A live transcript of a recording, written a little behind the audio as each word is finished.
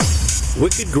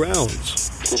Wicked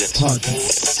Grounds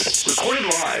Podcast. Recorded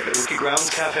live at Wicked Grounds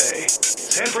Cafe,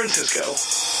 San Francisco.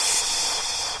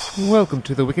 Welcome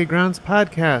to the Wicked Grounds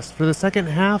Podcast for the second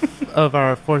half of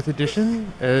our fourth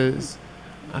edition. As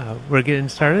we're getting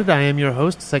started, I am your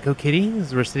host, Psycho Kitty.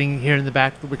 As we're sitting here in the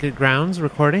back of the Wicked Grounds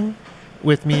recording.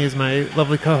 With me is my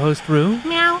lovely co-host, Rue.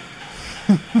 Meow.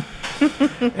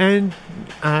 And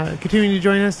continuing to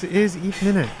join us is Eve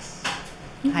Minix.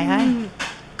 Hi.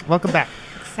 Welcome back.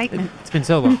 Excitement. It's been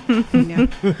so long. Yeah.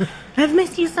 I've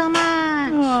missed you so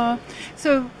much. Aww.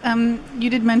 So, you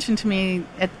did mention to me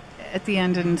at the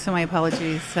end, and so my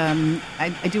apologies.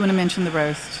 I do want to mention the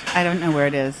roast. I don't know where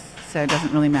it is, so it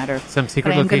doesn't really matter. Some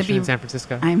secret location in San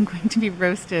Francisco. I'm going to be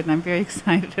roasted, and I'm very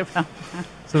excited about that.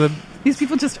 So these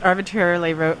people just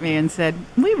arbitrarily wrote me and said,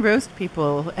 we roast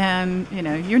people, and, you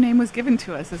know, your name was given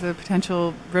to us as a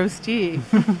potential roastee.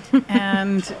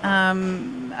 And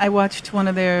I watched one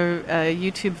of their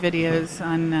YouTube videos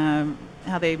on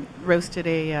how they roasted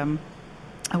a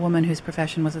woman whose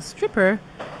profession was a stripper.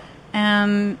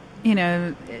 And, you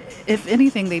know, if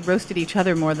anything, they roasted each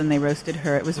other more than they roasted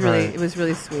her. It was really, It was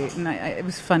really sweet, and it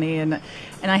was funny. And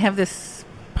I have this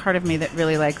part of me that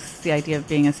really likes the idea of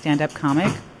being a stand-up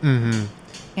comic. Mm-hmm.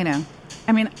 You know,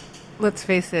 I mean, let's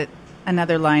face it,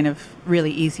 another line of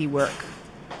really easy work.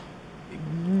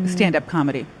 Stand-up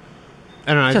comedy.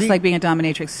 I don't know. Just like being a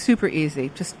dominatrix, super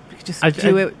easy. Just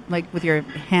do it like with your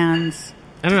hands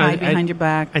tied behind your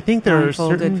back. I think there are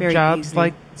certain jobs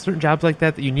easy. certain jobs like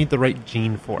that you need the right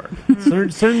gene for.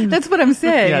 certain That's what I'm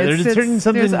saying. Yeah,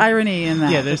 there's irony in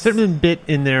that. Yeah, there's certain bit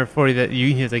in there for you that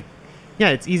it's like, yeah,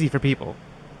 it's easy for people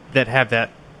that have that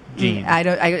gene. I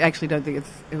actually don't think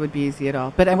it would be easy at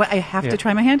all. But I have to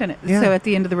try my hand in it. Yeah. So at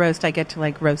the end of the roast, I get to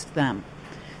like roast them.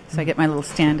 So I get my little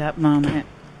stand-up moment.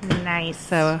 Nice.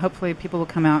 So hopefully people will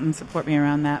come out and support me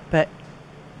around that. But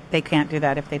they can't do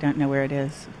that if they don't know where it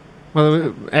is.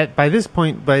 Well, by this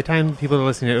point, by the time people are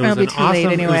listening, it was an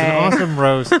awesome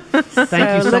roast.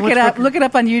 Thank you so much. Look it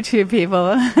up on YouTube,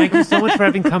 people. Thank you so much for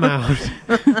having come out.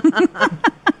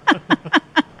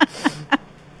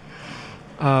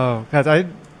 Oh, guys,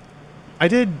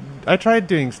 I tried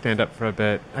doing stand-up for a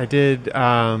bit. I did,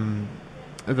 I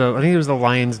think it was the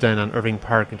Lion's Den on Irving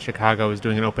Park in Chicago was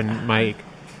doing an open mic.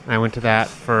 And I went to that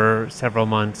for several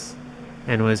months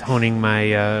and was honing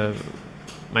my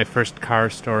my first car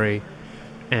story.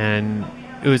 And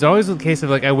it was always the case of,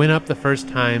 like, I went up the first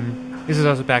time. This is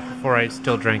also back before I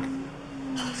still drank.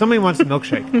 Somebody wants a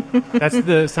milkshake. That's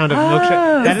the sound of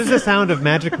milkshake. That is the sound of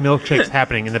magic milkshakes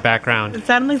happening in the background. It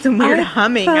sounded like some weird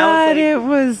humming. I it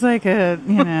was like a,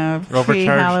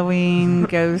 pre-Halloween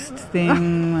ghost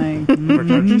thing. Like,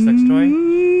 overcharged sex toy?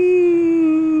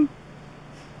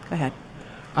 Go ahead.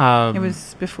 It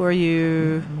was before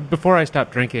you... Before I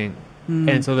stopped drinking.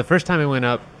 And so the first time I went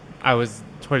up, I was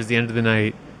towards the end of the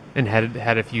night and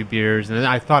had a few beers, and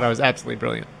I thought I was absolutely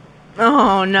brilliant.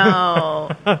 Oh no!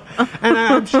 And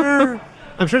I'm sure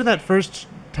that first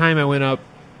time I went up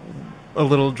a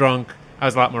little drunk, I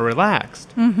was a lot more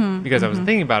relaxed because I wasn't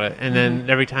thinking about it. And then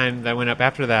every time that I went up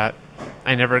after that,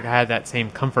 I never had that same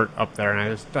comfort up there, and I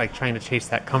was like trying to chase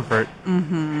that comfort.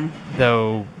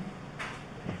 Though,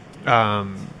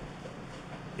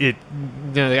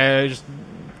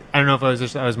 I don't know if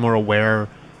I was more aware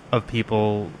of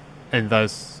people and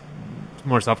thus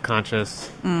more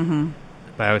self-conscious.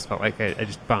 But I always felt like I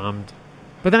just bombed.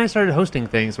 But then I started hosting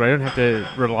things where I don't have to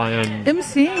rely on...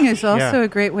 emceeing is also a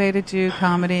great way to do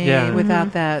comedy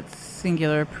without that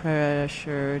singular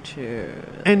pressure to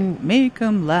make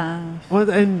them laugh. Well,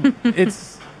 and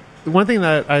it's... One thing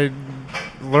that I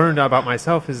learned about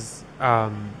myself is I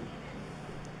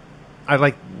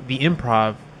like the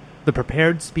improv, the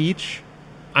prepared speech.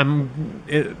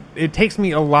 It takes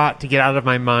me a lot to get out of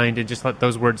my mind and just let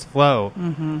those words flow.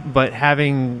 But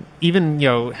having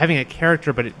a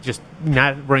character, but just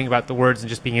not worrying about the words and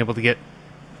just being able to get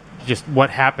just what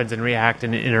happens and react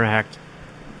and interact.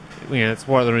 It's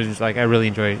one of the reasons I really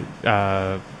enjoy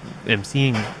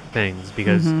emceeing things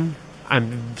because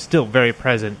I'm still very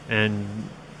present and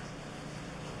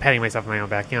patting myself on my own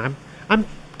back. I'm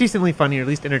decently funny, or at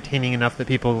least entertaining enough that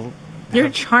people. You're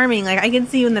charming. Like, I can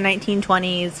see you in the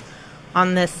 1920s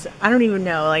on this, I don't even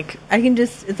know, like,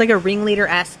 it's like a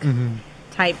ringleader-esque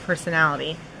type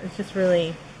personality. It's just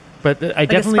really... But I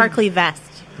definitely... a sparkly vest.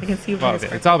 I can see you well,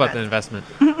 it's all about the investment.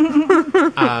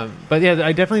 But yeah,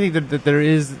 I definitely think that there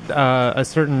is a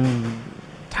certain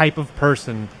type of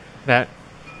person that,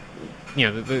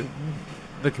 the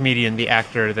comedian, the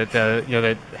actor, that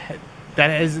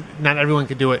is, not everyone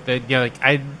could do it. That,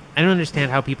 I don't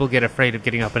understand how people get afraid of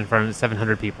getting up in front of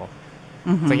 700 people.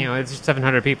 It's like, it's just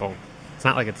 700 people. It's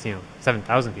not like it's,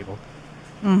 7,000 people.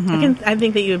 I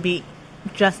think that you would be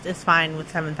just as fine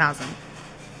with 7,000.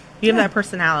 You have Yeah. that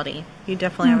personality. You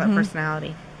definitely have that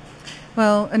personality.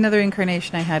 Well, another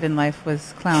incarnation I had in life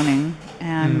was clowning,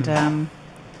 and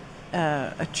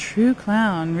a true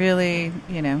clown really,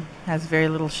 has very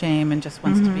little shame and just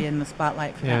wants to be in the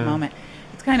spotlight for Yeah. that moment.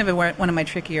 It's kind of one of my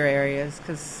trickier areas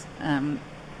because,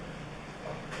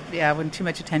 when too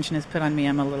much attention is put on me,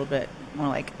 I'm a little bit more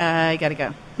like, I gotta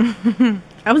go.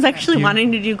 I was actually You-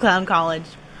 wanting to do clown college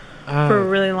for a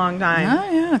really long time. Oh,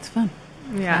 yeah, it's fun.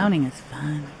 Yeah. Clowning is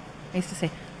fun. I used to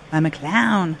say, I'm a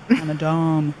clown. I'm a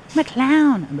dom. I'm a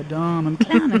clown. I'm a dom. I'm a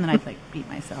clown. And then I'd beat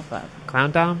myself up.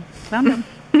 Clown Dom? Clown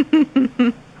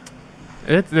dom.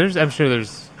 I'm sure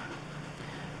there's.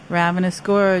 Ravenous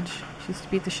Gorge. She used to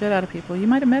beat the shit out of people. You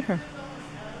might have met her.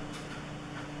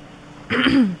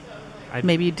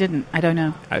 Maybe you didn't. I don't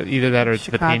know. Either that or it's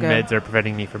the pain Chicago. meds are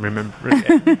preventing me from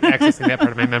accessing that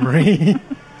part of my memory.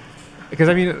 Because,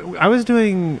 I was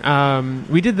doing...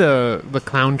 we did the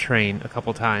clown train a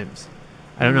couple times.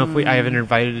 I don't know if I haven't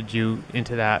invited you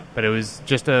into that, but it was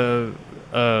just a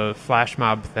flash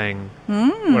mob thing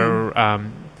where...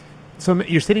 so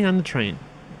you're sitting on the train.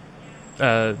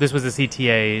 This was a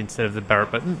CTA instead of the BART,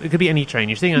 but it could be any train.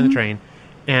 You're sitting on the train,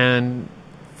 and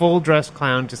full-dressed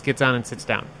clown just gets on and sits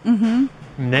down.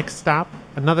 Next stop,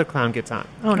 another clown gets on.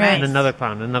 Oh, Right. nice. And another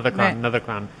clown, another clown, Right. another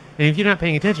clown. And if you're not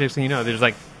paying attention, next thing you know, there's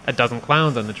like a dozen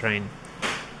clowns on the train.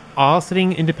 All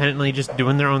sitting independently, just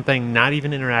doing their own thing, not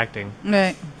even interacting.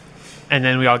 Right. And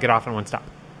then we all get off on one stop.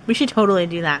 We should totally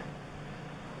do that.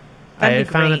 That'd I be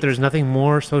found great. that there's nothing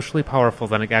more socially powerful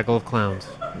than a gaggle of clowns.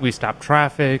 We stopped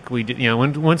traffic. We did,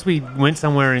 once we went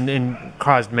somewhere and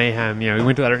caused mayhem. We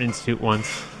went to our institute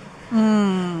once,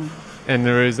 and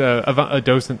there was a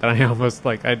docent that I almost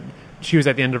she was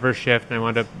at the end of her shift, and I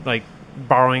wound up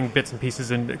borrowing bits and pieces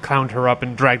and clowned her up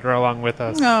and dragged her along with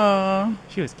us. Oh.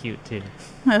 She was cute too.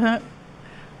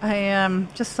 I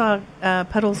just saw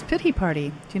Puddle's Pity Party.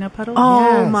 Do you know Puddle?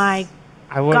 Oh, Yes. my...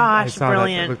 I Gosh, saw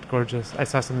brilliant. That. It looked gorgeous. I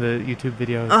saw some of the YouTube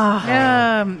videos.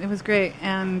 Yeah, it was great.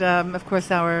 And, of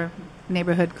course, our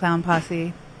neighborhood clown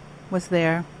posse was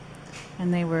there.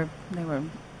 And they were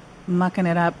mucking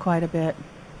it up quite a bit.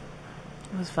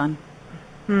 It was fun.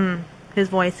 His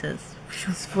voices.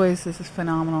 His voice is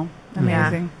phenomenal. Yeah.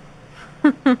 Amazing.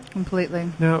 Completely.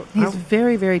 No, He's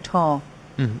very, very tall.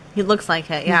 He looks like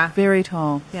it, He's yeah. very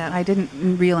tall. Yeah. I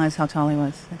didn't realize how tall he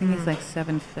was. I think he's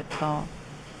 7 foot tall.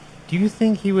 do you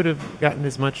think he would have gotten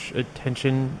as much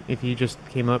attention if he just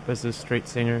came up as a straight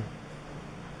singer?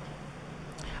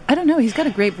 I don't know. He's got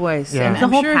a great voice. Yeah. And The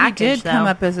I'm whole sure package, he did come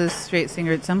though. up as a straight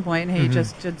singer at some point. He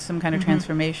just did some kind of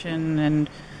transformation and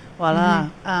voila.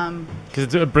 Because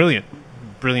it's a brilliant.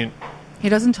 He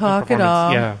doesn't talk at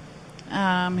all.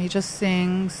 Yeah. He just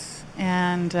sings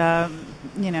and,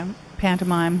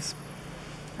 pantomimes.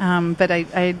 But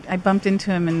I bumped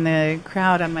into him in the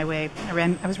crowd on my way.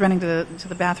 I was running to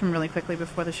the bathroom really quickly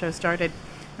before the show started,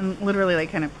 and literally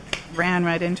kind of ran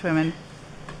right into him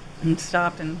and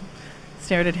stopped and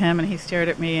stared at him, and he stared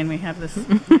at me, and we had this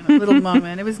little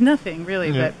moment. It was nothing really,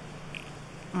 Yeah.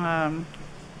 but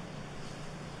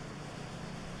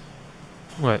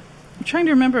What? I'm trying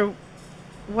to remember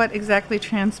what exactly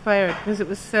transpired because it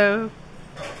was so.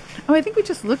 Oh, I think we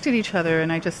just looked at each other,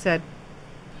 and I just said,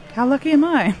 "How lucky am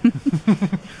I?" I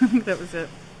think that was it.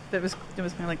 It was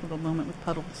my little moment with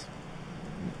Puddles.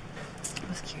 It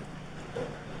was cute.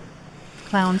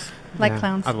 Clowns. Like Yeah,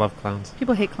 clowns. I love clowns.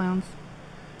 People hate clowns.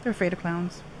 They're afraid of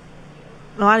clowns.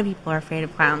 A lot of people are afraid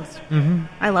of clowns. Mm-hmm.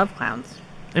 I love clowns.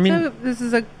 I mean, So this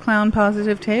is a clown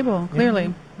positive table,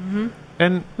 clearly.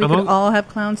 and We I'm could o- all have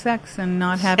clown sex and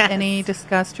not have Yes. any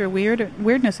disgust or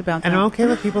weirdness about and that. I'm okay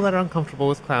with people that are uncomfortable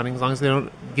with clowning as long as they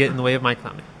don't get in the way of my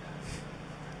clowning.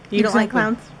 You don't like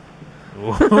Exactly. clowns?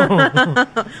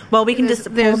 Well, we can just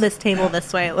pull There's- this table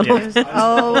this way a little Yeah. bit. There's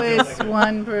always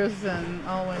one person.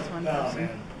 Always one person.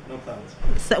 No clowns.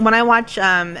 So when I watch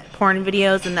porn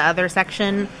videos in the other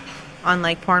section on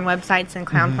porn websites and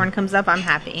clown porn comes up, I'm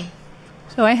happy.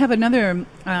 So I have another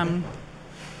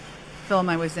film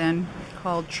I was in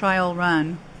called Trial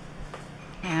Run,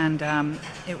 and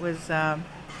it was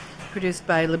produced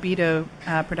by Libido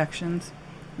Productions.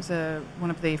 It was one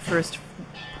of the first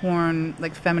porn,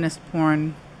 feminist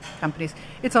porn companies.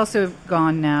 It's also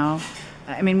gone now.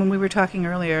 I mean, when we were talking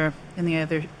earlier in the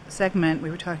other segment, we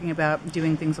were talking about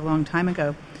doing things a long time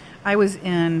ago. I was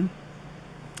in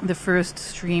the first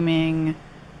streaming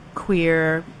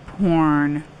queer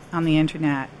porn on the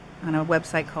internet on a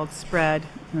website called Spread.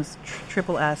 It was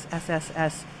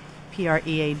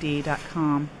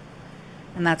SSSPREAD.com.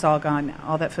 And that's all gone now.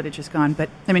 All that footage is gone. But,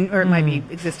 I mean, or it might be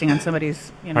existing on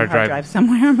somebody's hard Hard drive. drive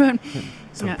somewhere. But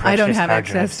Some Yeah, I don't precious have hard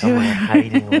drive access to somewhere it.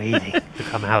 hiding, waiting to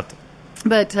come out.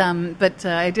 But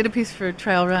I did a piece for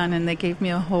Trial Run, and they gave me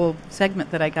a whole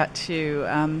segment that I got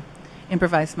to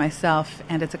improvise myself,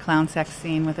 and it's a clown sex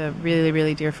scene with a really,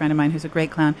 really dear friend of mine who's a great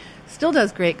clown. Still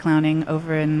does great clowning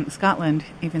over in Scotland,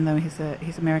 even though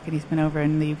he's American. He's been over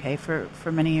in the UK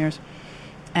for many years,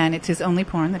 and it's his only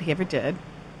porn that he ever did.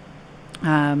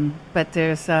 But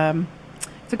there's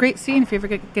it's a great scene if you ever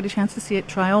get a chance to see it.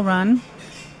 Trial Run.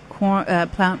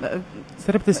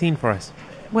 Set up the scene for us.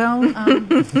 Well,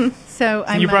 so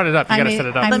You brought it up. You got to set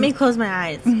it up. Let me close my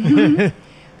eyes.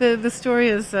 The story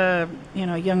is, a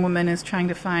young woman is trying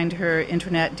to find her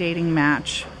internet dating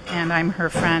match, and I'm her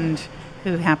friend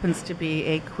who happens to be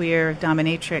a queer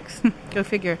dominatrix. Go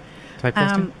figure.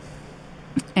 Typecasting?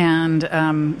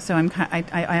 So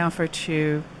I offer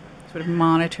to sort of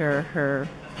monitor her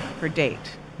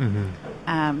date,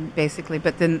 basically.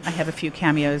 But then I have a few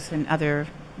cameos in other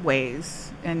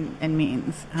ways and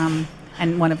means.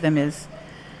 And one of them is,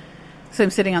 so I'm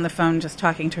sitting on the phone just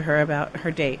talking to her about her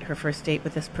date, her first date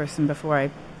with this person before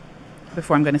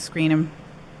I'm going to screen him.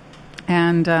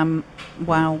 And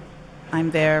while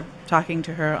I'm there talking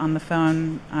to her on the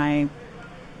phone, I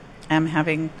am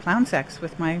having clown sex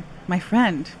with my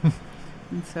friend.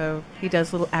 And so he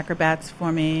does little acrobatics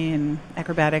for me and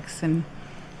acrobatics, and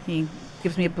he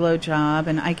gives me a blowjob,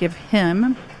 and I give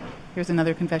him, here's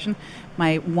another confession,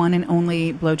 my one and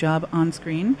only blowjob on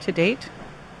screen to date.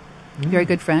 Very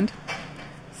good friend.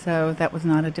 So that was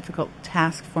not a difficult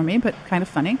task for me, but kind of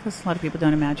funny because a lot of people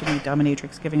don't imagine a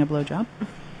dominatrix giving a blowjob.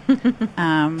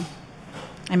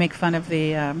 I make fun of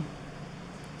the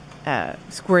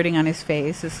squirting on his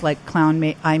face. It's like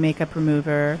eye makeup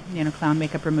remover, clown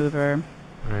makeup remover,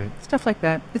 Right. stuff like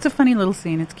that. It's a funny little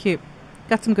scene. It's cute.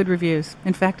 Got some good reviews.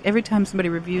 In fact, every time somebody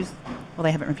reviews, well,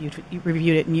 they haven't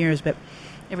reviewed it in years, but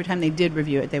every time they did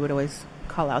review it, they would always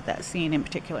call out that scene in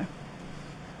particular.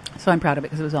 So I'm proud of it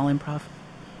because it was all improv.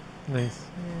 Nice.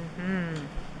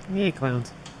 Yay,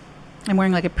 clowns. I'm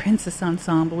wearing like a princess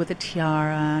ensemble with a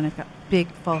tiara, and I've got big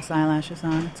false eyelashes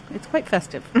on. It's quite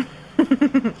festive.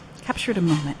 Captured a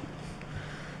moment.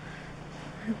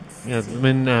 Yeah,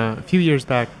 when a few years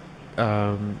back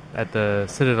at the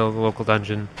Citadel, the local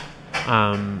dungeon,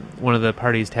 one of the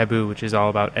parties, Taboo, which is all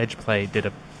about edge play,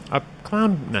 did a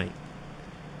clown night.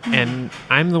 And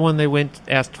I'm the one they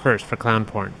asked first for clown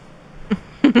porn.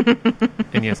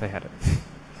 And yes, I had it.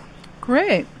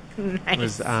 Great. Nice. It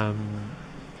was,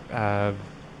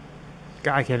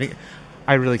 God,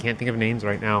 I really can't think of names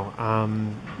right now.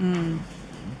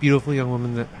 Beautiful young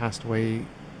woman that passed away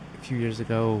a few years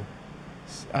ago.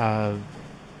 God,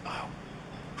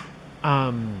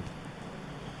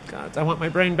 I want my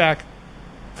brain back.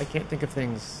 I can't think of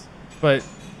things. But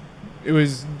it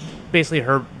was basically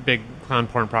her big clown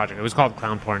porn project. It was called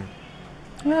Clown Porn.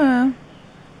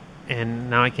 And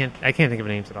now I can't think of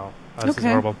names at all. This is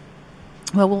horrible.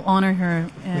 Well, we'll honor her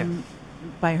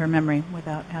by her memory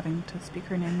without having to speak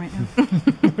her name right now.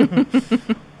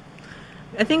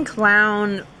 I think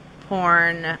clown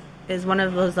porn is one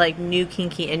of those like new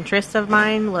kinky interests of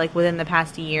mine, like within the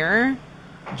past year.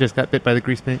 Just got bit by the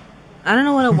grease paint. I don't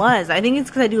know what it was. I think it's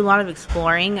because I do a lot of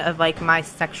exploring of like my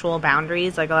sexual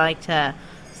boundaries. Like I like to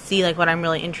see like what I'm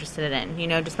really interested in,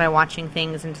 just by watching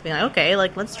things and just being like, okay,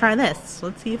 like let's try this.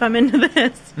 Let's see if I'm into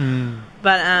this.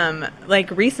 But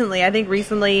like recently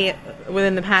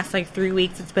within the past like 3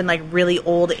 weeks, it's been like really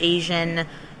old Asian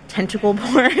tentacle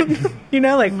porn,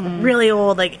 like really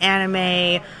old like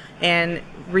anime and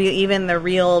even the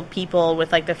real people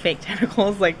with like the fake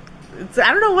tentacles. Like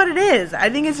I don't know what it is. I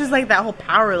think it's just like that whole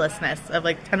powerlessness of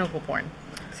like tentacle porn.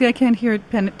 See, I can't hear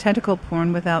tentacle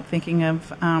porn without thinking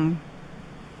of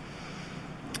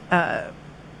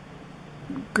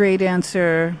Grey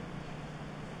Dancer,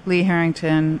 Lee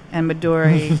Harrington, and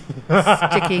Midori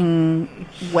sticking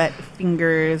wet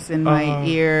fingers in my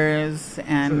ears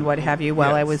and what have you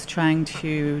while I was trying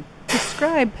to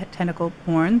describe tentacle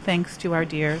porn, thanks to our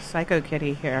dear Psycho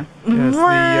Kitty here.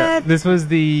 Yes, this was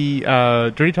the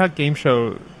Dirty Talk game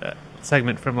show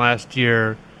segment from last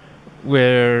year,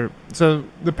 where so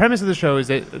the premise of the show is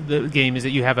that the game is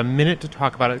that you have a minute to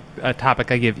talk about a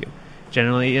topic I give you.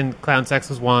 Generally, in clown sex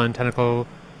was one, tentacle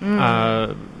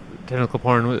porn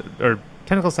or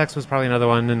tentacle sex was probably another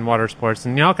one, and water sports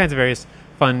and all kinds of various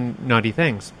fun naughty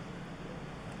things.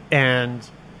 And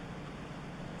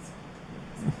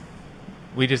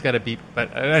we just got a beep,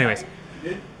 but anyways,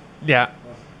 yeah.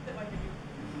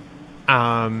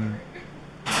 And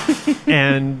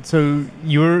so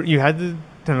you had the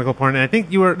tentacle porn, and I think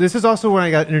you were. This is also when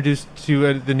I got introduced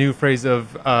to the new phrase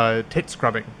of tit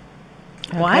scrubbing.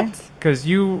 What? Because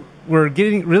you were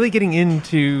really getting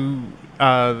into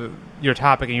your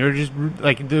topic, and you were just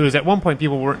like, there was at one point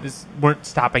people weren't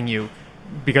stopping you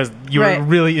because you were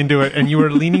really into it, and you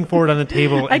were leaning forward on the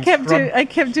table. I And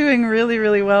kept doing really,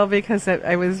 really well because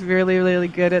I was really, really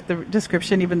good at the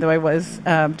description, even though I was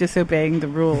disobeying the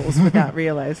rules without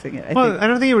realizing it. I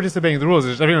don't think you were disobeying the rules.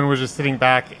 Just everyone was just sitting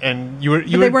back, and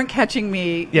they weren't catching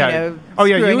me.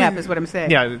 Screwing up is what I'm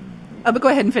saying. Yeah. Oh, but go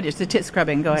ahead and finish the tit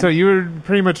scrubbing. Go ahead. So you were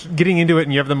pretty much getting into it,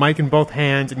 and you have the mic in both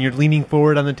hands, and you're leaning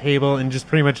forward on the table, and just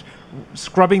pretty much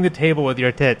scrubbing the table with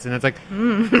your tits. And it's like,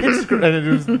 and it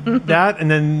was that. And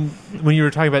then when you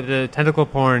were talking about the tentacle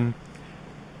porn,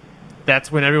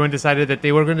 that's when everyone decided that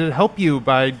they were going to help you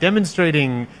by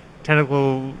demonstrating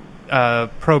tentacle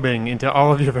probing into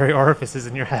all of your very orifices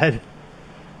in your head.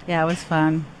 Yeah, it was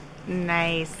fun.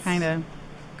 Nice. Kind of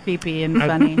creepy and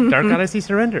funny. Dark Odyssey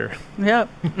Surrender. Yep,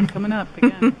 coming up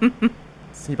again.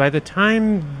 See, by the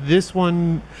time this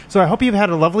one... So I hope you've had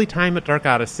a lovely time at Dark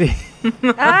Odyssey.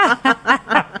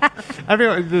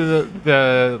 Everyone,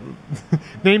 the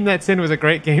Name That Sin was a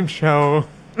great game show.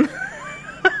 You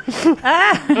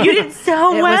did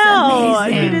so It was well.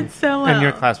 amazing. You did so well. And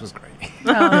your class was great.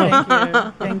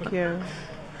 Oh, thank you.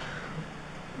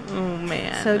 Oh,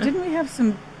 man. So didn't we have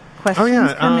some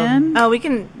questions come in? Oh, we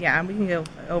can go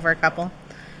over a couple.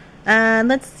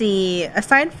 Let's see.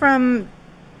 Aside from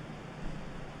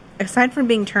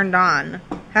being turned on,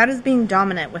 how does being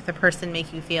dominant with a person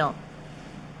make you feel?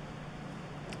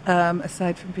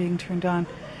 Aside from being turned on,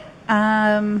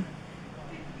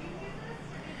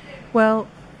 well,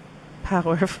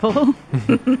 powerful.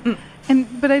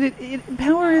 But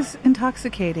power is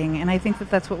intoxicating, and I think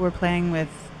that's what we're playing with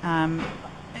in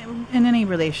any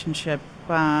relationship.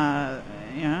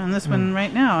 And this one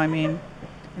right now, I mean,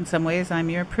 in some ways, I'm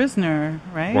your prisoner,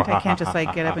 right? I can't just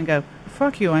get up and go,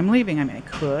 "Fuck you, I'm leaving." I mean, I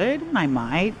could, and I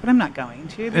might, but I'm not going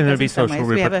to. And there'd be social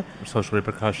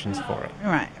repercussions for it.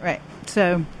 Right.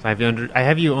 So I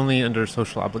have you only under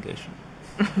social obligation.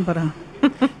 But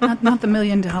not the $1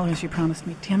 million you promised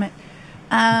me. Damn it.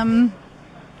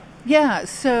 Yeah.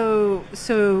 So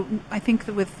I think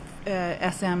that with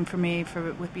SM for me,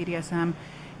 with BDSM,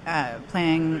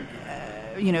 playing,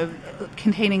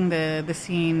 containing the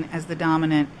scene as the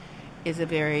dominant is a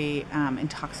very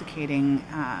intoxicating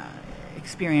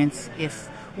experience if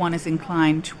one is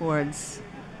inclined towards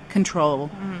control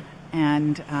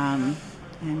and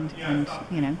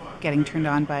getting turned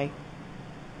on by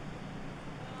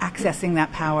accessing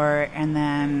that power, and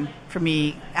then for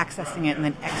me accessing it and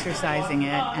then exercising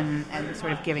it and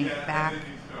sort of giving it back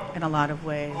in a lot of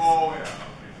ways.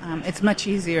 It's much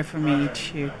easier for me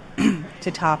to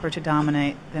top or to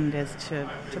dominate than it is to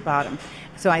bottom.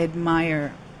 So I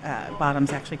admire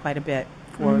bottoms actually quite a bit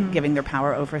for giving their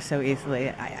power over so easily.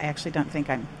 I actually don't think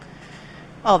I'm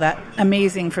all that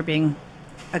amazing for being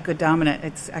a good dominant.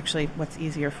 It's actually what's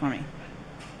easier for me.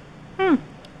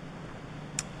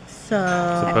 So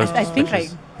I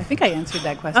think I answered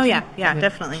that question. Oh yeah,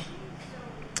 definitely.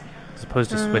 As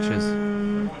opposed to switches.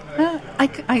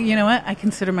 I you know what? I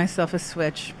consider myself a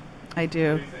switch. I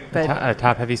do, but A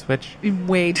top-heavy switch?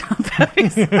 way top heavy.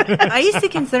 I used to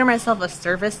consider myself a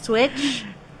service switch,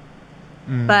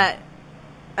 but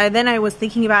then I was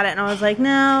thinking about it, and I was like,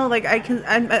 no, like I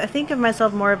think of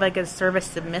myself more of like a service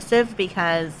submissive,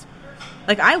 because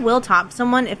like I will top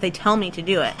someone if they tell me to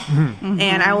do it,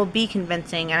 and I will be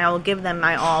convincing, and I will give them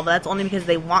my all, but that's only because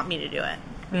they want me to do it.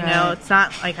 You know, it's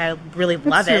not like I really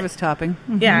love it. Service topping.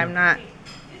 Yeah, I'm not.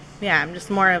 Yeah, I'm just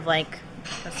more of like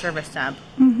a service sub.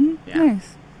 Yeah.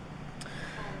 Nice.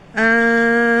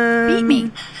 Beat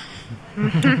me.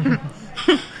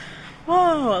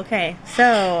 Oh, okay.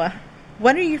 So,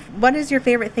 what is your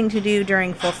favorite thing to do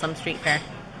during Folsom Street Fair?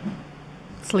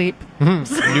 Sleep. Do you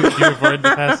avoid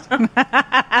the pest?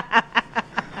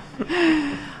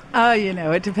 Oh,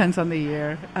 it depends on the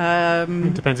year.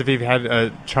 It depends if you've had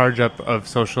a charge up of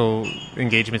social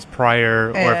engagements prior,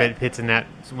 or if it hits in that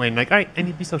way. Like, all right, I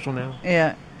need to be social now.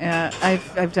 Yeah.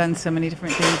 I've done so many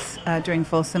different things during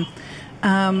Folsom.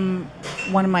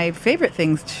 One of my favorite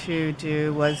things to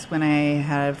do was when I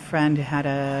had a friend who had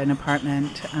an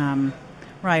apartment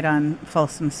right on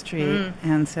Folsom Street,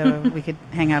 and so we could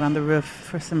hang out on the roof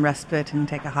for some respite and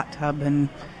take a hot tub and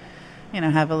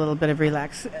have a little bit of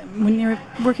relax. When you're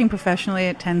working professionally,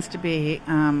 it tends to be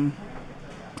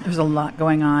there's a lot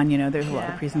going on. There's a lot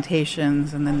of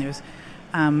presentations, and then there's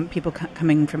people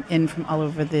coming from all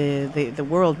over the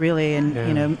world, really, and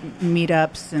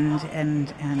meetups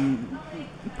and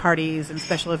parties and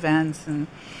special events and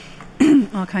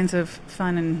all kinds of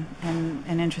fun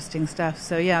and interesting stuff.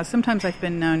 So yeah, sometimes I've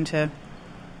been known to,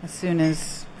 as soon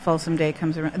as Folsom Day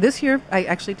comes around. This year, I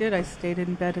actually did. I stayed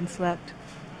in bed and slept,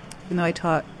 even though I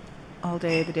taught all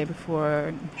day the day before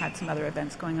and had some other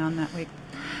events going on that week.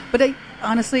 But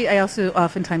I also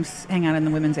oftentimes hang out in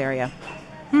the women's area.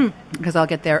 Because I'll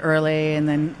get there early and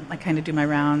then I kind of do my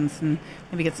rounds and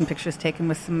maybe get some pictures taken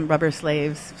with some rubber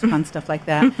slaves, fun stuff like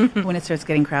that. When it starts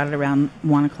getting crowded around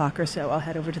 1 o'clock or so, I'll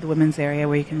head over to the women's area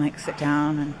where you can like sit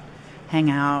down and hang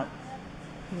out.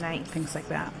 Nice. Things like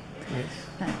that.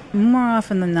 More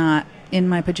often than not, in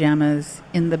my pajamas,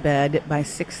 in the bed by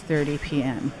 6:30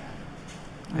 p.m.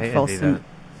 I Folsom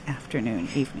afternoon,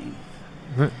 evening.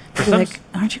 For They're some, like,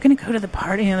 aren't you going to go to the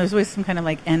party? And there's always some kind of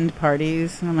like end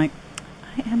parties. And I'm like,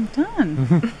 I am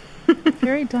done.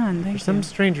 Very done. Thank for some you.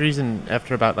 strange reason,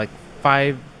 after about like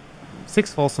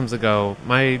 6 Folsoms ago,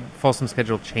 my Folsom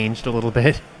schedule changed a little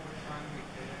bit.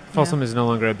 Folsom is no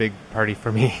longer a big party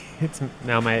for me. It's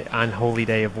now my unholy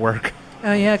day of work.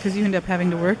 Oh, yeah, because you end up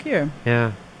having to work here.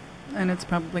 Yeah. And it's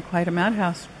probably quite a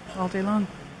madhouse all day long.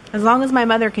 As long as my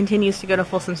mother continues to go to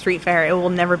Folsom Street Fair, it will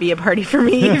never be a party for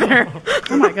me either.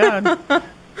 Oh, my God.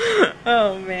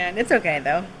 Oh, man. It's okay,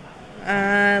 though.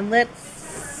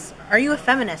 Are you a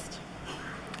feminist?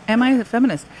 Am I a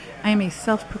feminist? I am a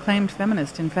self-proclaimed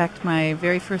feminist. In fact, my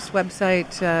very first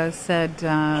website said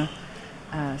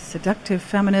seductive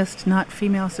feminist, not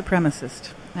female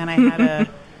supremacist. And I had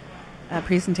a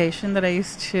presentation that I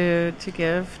used to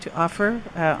offer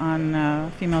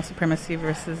on female supremacy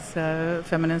versus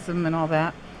feminism and all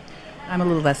that. I'm a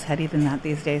little less heady than that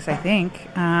these days, I think.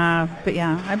 But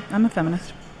yeah, I'm a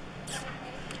feminist.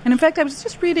 And in fact, I was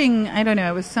just reading, I don't know,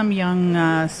 it was some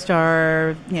young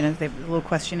star, they have a little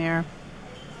questionnaire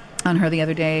on her the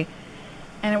other day.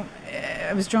 And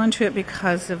I was drawn to it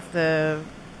because of the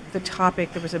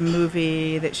topic. There was a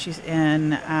movie that she's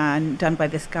in done by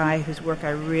this guy whose work I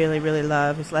really, really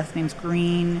love. His last name's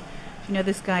Green. Do you know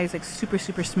this guy? He's like super,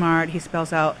 super smart. He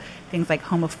spells out things like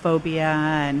homophobia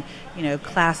and,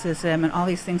 classism and all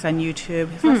these things on YouTube.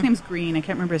 His last name's Green. I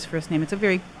can't remember his first name. It's a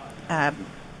very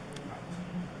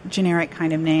generic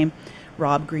kind of name,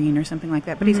 Rob Green or something like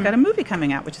that. But he's got a movie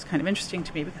coming out, which is kind of interesting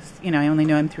to me because, I only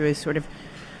know him through his sort of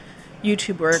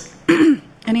YouTube work.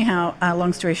 Anyhow,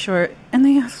 long story short, and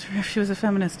they asked her if she was a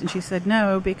feminist, and she said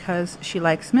no because she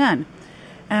likes men.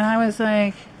 And I was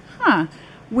like,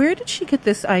 where did she get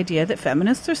this idea that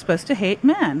feminists are supposed to hate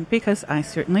men? Because I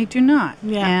certainly do not.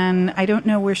 Yeah. And I don't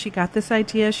know where she got this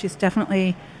idea. She's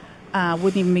definitely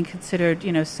wouldn't even be considered,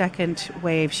 second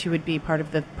wave. She would be part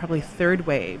of the probably third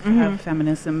wave of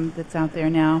feminism that's out there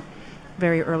now.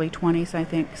 Very early 20s, I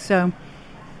think. So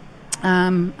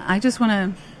I just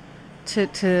want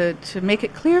to make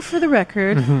it clear for the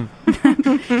record,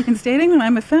 in stating that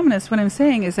I'm a feminist, what I'm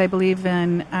saying is I believe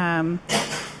in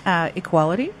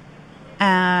equality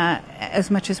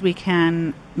as much as we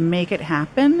can make it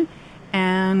happen.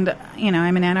 And,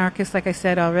 I'm an anarchist, like I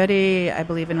said already. I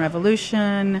believe in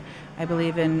revolution. I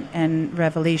believe in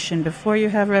revolution before you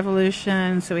have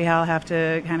revolution. So we all have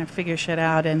to kind of figure shit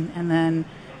out and then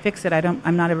fix it.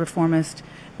 I'm not a reformist.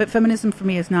 But feminism for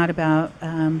me is not about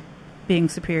being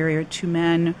superior to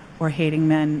men or hating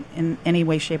men in any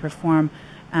way, shape, or form.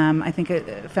 I think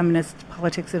feminist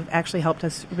politics have actually helped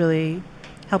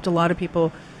a lot of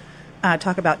people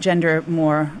talk about gender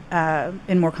more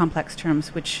in more complex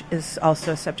terms, which is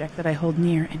also a subject that I hold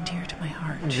near and dear to my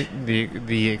heart.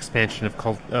 The expansion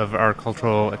of our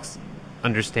cultural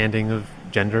understanding of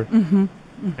gender.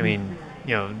 I mean,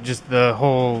 just the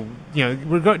whole,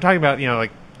 we're talking about,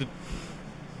 like the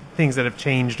things that have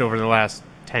changed over the last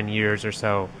 10 years or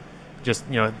so. Just,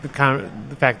 the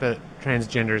fact that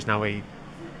transgender is now a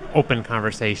open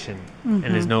conversation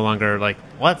and is no longer like,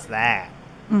 what's that?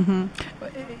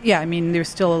 Yeah, I mean, there's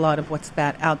still a lot of what's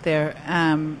that out there,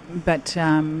 but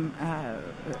I mean,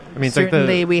 it's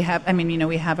certainly like we have. I mean,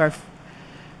 we have our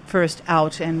first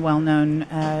out and well-known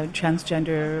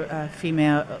transgender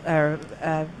female,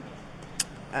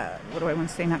 what do I want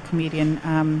to say? Not comedian,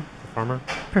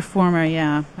 performer.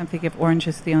 Yeah, I'm thinking of Orange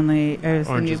is the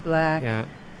New Black. Yeah,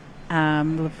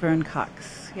 Laverne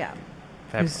Cox. Yeah,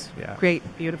 who's great,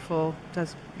 beautiful,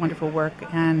 does wonderful work,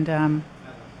 and.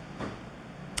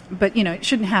 But, it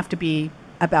shouldn't have to be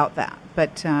about that.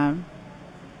 But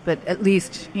at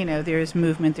least, there is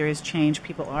movement, there is change.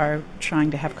 People are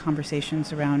trying to have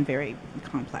conversations around very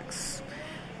complex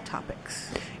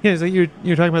topics. Yeah, so you're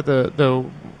talking about the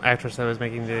actress that was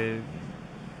making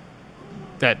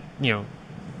that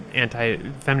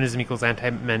anti-feminism equals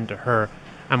anti-men to her.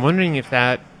 I'm wondering if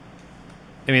that,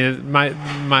 I mean,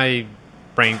 my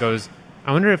brain goes,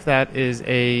 I wonder if that is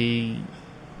a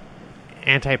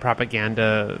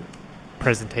anti-propaganda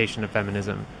presentation of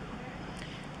feminism.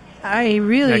 I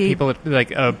really... Like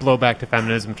people blow back to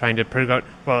feminism trying to prove out,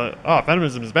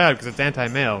 feminism is bad because it's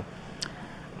anti-male.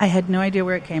 I had no idea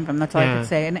where it came from. That's all I Yeah. could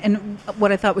say. And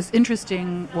what I thought was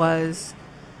interesting was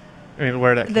I mean,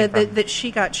 where that came from. that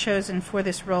she got chosen for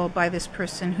this role by this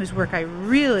person whose work I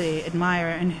really admire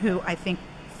and who I think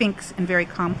thinks in very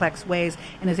complex ways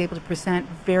and is able to present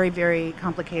very, very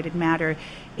complicated matter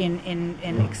in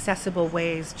accessible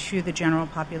ways to the general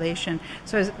population.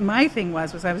 So my thing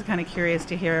was I was kind of curious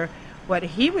to hear what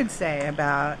he would say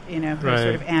about, her Right.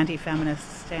 sort of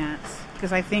anti-feminist stance.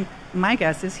 Because I think my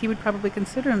guess is he would probably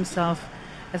consider himself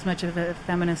as much of a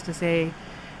feminist as a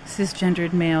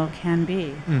cisgendered male can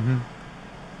be. Mm-hmm.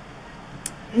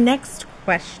 Next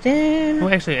question.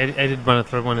 Well, actually, I did want to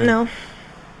throw one in. No.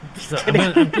 So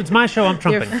it's my show. I'm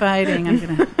You're trumping. fighting. I'm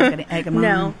gonna egg him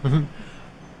No.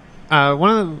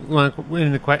 One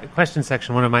in the question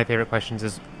section, one of my favorite questions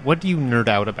is, what do you nerd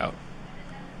out about?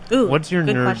 Ooh, What's your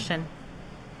good nerd- question.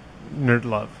 Nerd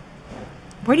love.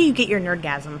 Where do you get your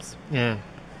nerdgasms? Yeah.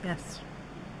 Yes.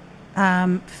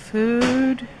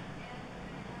 Food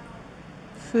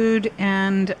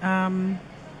and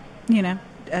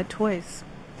toys.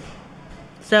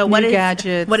 So New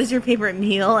gadgets. what is your favorite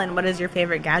meal and what is your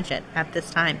favorite gadget at this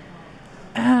time?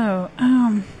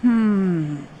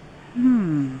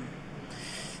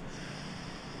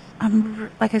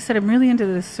 Like I said, I'm really into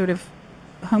this sort of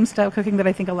home-style cooking that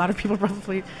I think a lot of people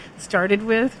probably started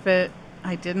with, but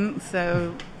I didn't.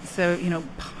 So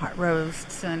pot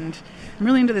roasts, and I'm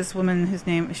really into this woman whose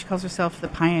name, she calls herself the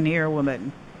Pioneer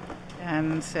Woman,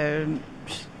 and so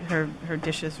her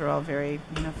dishes are all very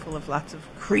full of lots of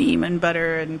cream and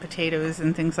butter and potatoes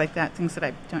and things like that, things that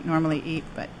I don't normally eat,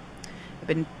 but have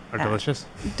been Are delicious.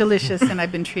 delicious, and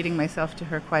I've been treating myself to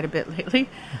her quite a bit lately.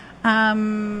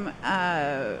 I'm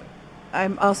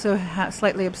also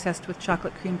slightly obsessed with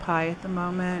chocolate cream pie at the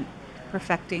moment,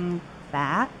 perfecting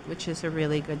that, which is a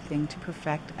really good thing to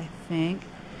perfect, I think.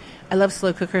 I love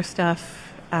slow cooker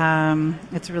stuff.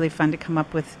 It's really fun to come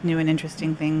up with new and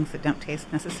interesting things that don't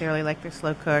taste necessarily like they're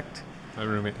slow cooked. My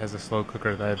roommate has a slow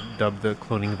cooker that I've dubbed the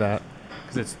cloning vat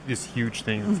because it's this huge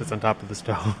thing that sits on top of the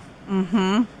stove.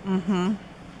 And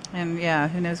yeah,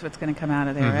 who knows what's going to come out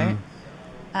of there, Mhm. right?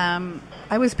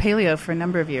 I was paleo for a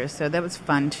number of years, so that was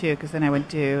fun too, because then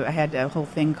I had a whole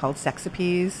thing called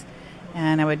Sexapes,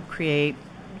 and I would create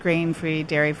grain-free,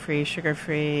 dairy-free,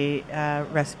 sugar-free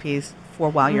recipes for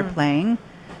while you're playing.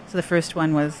 So the first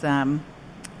one was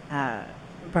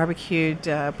barbecued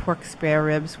pork spare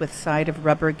ribs with side of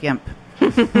rubber gimp. I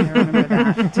remember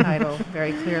that title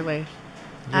very clearly.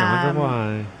 Yeah, I wonder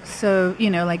why. So,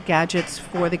 like gadgets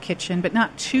for the kitchen, but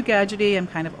not too gadgety. I'm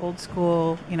kind of old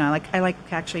school. I like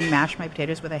to actually mash my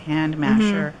potatoes with a hand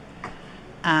masher.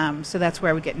 So that's where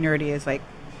I would get nerdy, is like,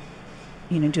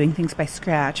 doing things by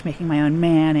scratch, making my own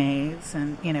mayonnaise,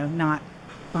 and, not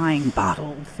buying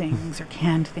bottled things or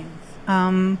canned things.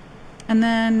 And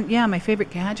then, my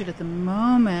favorite gadget at the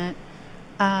moment,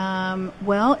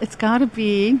 it's got to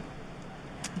be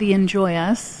the Enjoy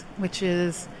Us, which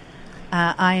is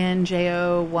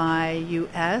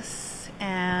INJOYUS,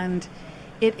 and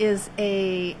it is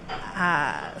a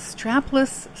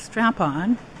strapless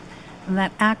strap-on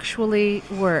that actually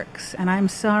works. And I'm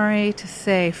sorry to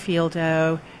say,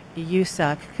 Fieldo, you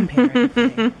suck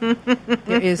comparatively.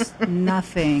 There is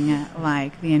nothing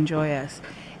like the Enjoy Us.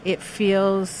 It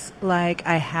feels like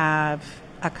I have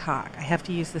a cock. I have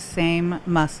to use the same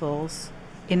muscles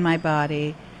in my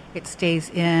body. It stays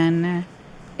in.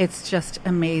 It's just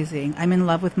amazing. I'm in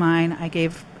love with mine. I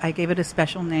gave it a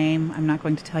special name. I'm not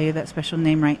going to tell you that special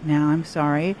name right now. I'm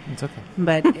sorry. It's okay.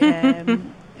 But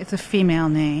it's a female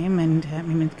name, and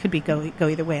it could be go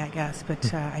either way, I guess.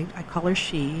 But I call her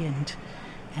she,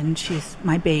 and she's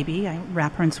my baby. I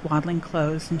wrap her in swaddling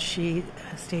clothes, and she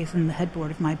stays in the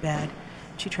headboard of my bed.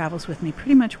 She travels with me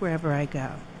pretty much wherever I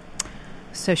go.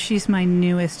 So she's my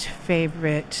newest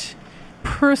favorite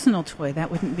personal toy. That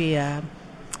wouldn't be a...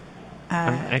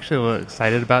 I'm actually a little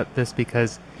excited about this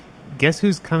because guess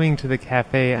who's coming to the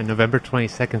cafe on November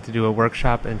 22nd to do a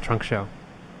workshop and trunk show?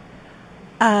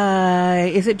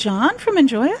 Is it John from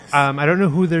Enjoy Us? I don't know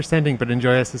who they're sending, but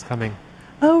Enjoy Us is coming.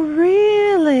 Oh,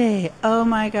 really? Oh,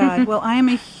 my God. Well, I am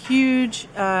a huge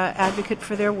advocate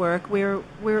for their work. We're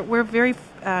very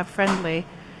friendly.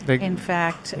 In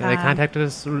fact, they contacted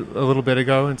us a little bit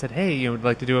ago and said, "Hey, would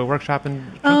like to do a workshop and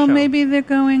trunk show." Maybe they're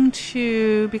going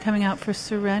to be coming out for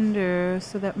Surrender,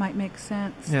 so that might make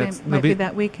sense. Yeah, They might be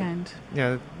that weekend.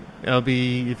 Yeah, it'll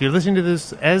be, if you're listening to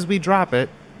this as we drop it,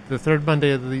 the third Monday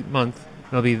of the month.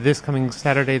 It'll be this coming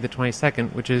Saturday, the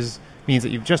 22nd, which means that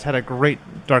you've just had a great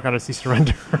Dark Odyssey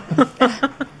Surrender.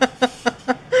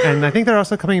 And I think they're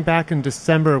also coming back in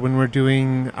December when we're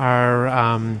doing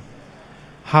our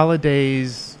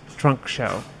holidays trunk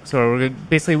show. So we're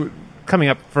basically coming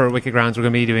up for Wicked Grounds, we're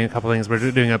going to be doing a couple things.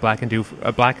 We're doing a Black and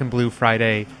Blue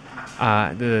Friday,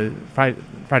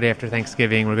 Friday after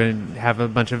Thanksgiving. We're going to have a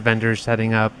bunch of vendors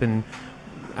setting up, and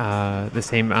the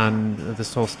same on the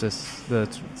solstice, the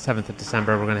 7th of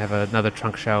December. We're going to have another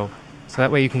trunk show, so that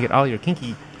way you can get all your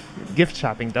kinky gift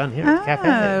shopping done here at the cafe.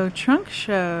 Oh, trunk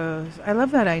shows! I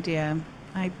love that idea.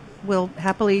 I will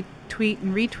happily tweet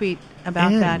and retweet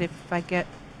about that if I get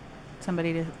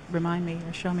somebody to remind me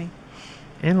or show me.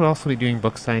 And we'll also be doing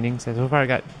book signings. So far I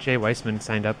got Jay Weissman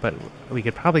signed up, but we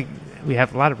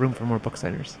have a lot of room for more book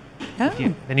signers. Oh. If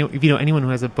you know anyone who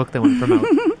has a book they want to promote,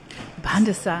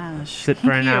 Bandasage. sit for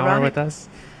an hour with us.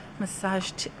 Massage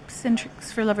tips and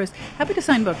tricks for lovers. Happy to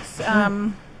sign books.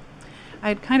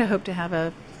 I'd kind of hoped to have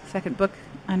a second book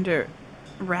under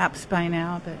wraps by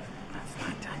now, but that's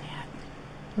not done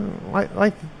yet.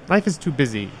 Life is too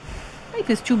busy.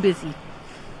 Life is too busy.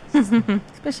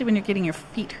 Especially when you're getting your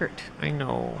feet hurt. I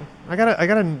know. I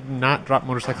gotta not drop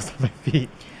motorcycles on my feet.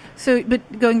 So,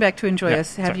 but going back to Enjoy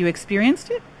Us, have sorry. you experienced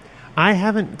it? I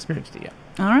haven't experienced it yet.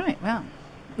 All right. Well,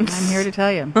 I'm here to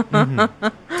tell you.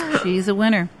 She's a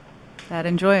winner. That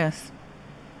Enjoy Us.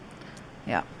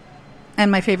 Yeah. And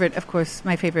my favorite, of course,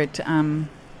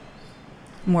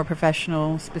 more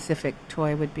professional, specific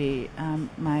toy would be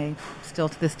still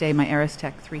to this day, my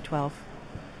Aristech 312,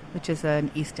 which is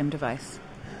an eSTEM device.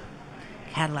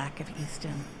 Cadillac of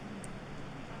eSTEM.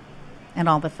 And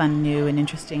all the fun, new, and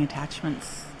interesting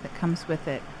attachments that comes with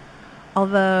it.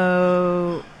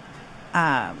 Although,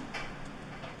 yeah.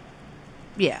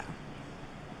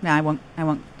 No, I won't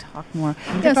talk more.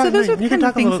 Yeah, so those are the kind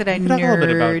of things that I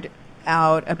nerd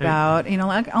out about. You know,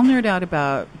 like I'll nerd out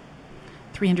about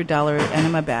 $300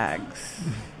 enema bags.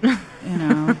 You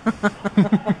know,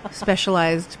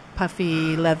 specialized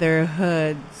puffy leather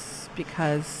hoods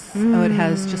because it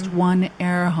has just one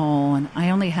air hole, and I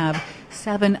only have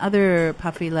 7 other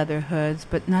puffy leather hoods,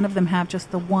 but none of them have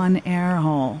just the one air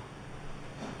hole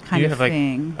kind of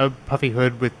thing. Like a puffy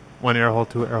hood with 1 air hole,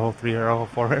 2 air hole, 3 air hole,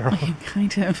 4 air hole,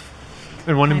 kind of.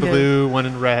 And one in blue, one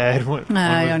in red, one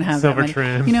I don't have silver that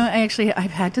trim. You know,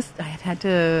 I've had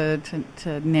to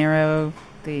narrow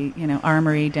the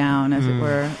armory down, as it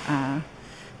were,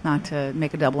 not to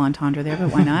make a double entendre there,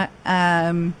 but why not?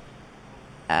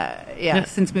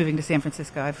 Since moving to San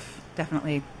Francisco, I've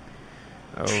definitely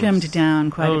trimmed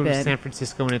down quite a bit. San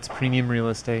Francisco and its premium real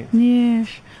estate. Yes.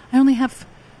 I only have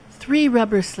 3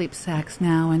 rubber sleep sacks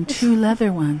now and 2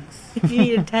 leather ones. If you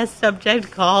need a test subject,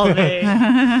 call me.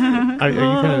 Are you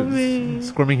kind of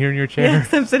squirming here in your chair?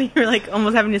 Yes, I'm sitting here like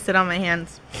almost having to sit on my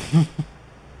hands.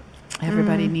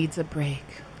 Everybody needs a break.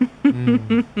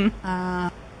 Trying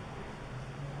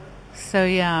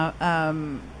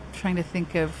to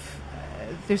think of...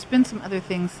 there's been some other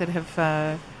things that have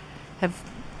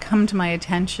come to my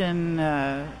attention.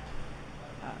 I'm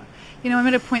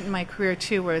at a point in my career,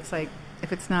 too, where it's like,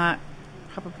 if it's not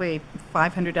probably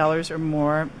 $500 or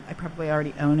more, I probably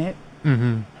already own it.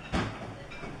 Mm-hmm.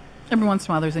 Every once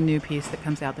in a while, there's a new piece that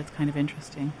comes out that's kind of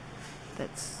interesting,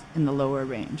 that's in the lower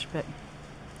range, but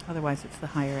otherwise it's the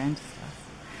higher end stuff.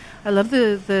 I love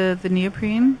the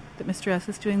neoprene that Mr. S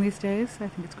is doing these days. I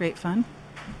think it's great fun.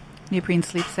 Neoprene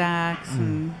sleep sacks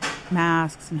and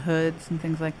masks and hoods and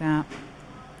things like that.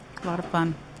 A lot of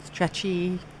fun.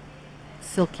 Stretchy,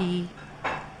 silky,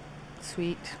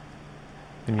 sweet.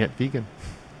 And yet vegan.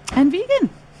 And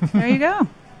vegan. There you go.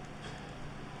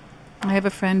 I have a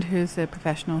friend who's a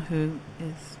professional who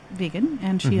is vegan,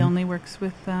 and she only works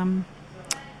with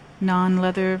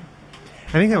non-leather.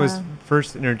 I think I was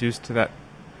first introduced to that.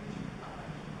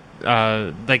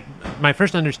 My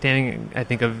first understanding, I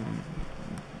think, of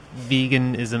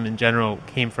veganism in general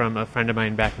came from a friend of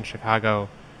mine back in Chicago.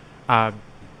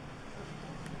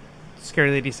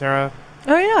 Scary Lady Sarah.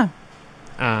 Oh, yeah.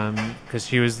 Because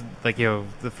she was like,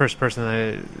 the first person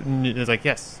that knew, was like,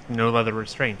 yes, no leather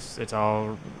restraints. It's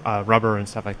all rubber and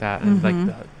stuff like that. And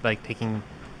like taking,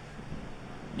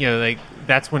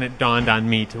 that's when it dawned on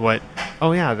me to what,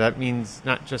 that means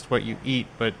not just what you eat,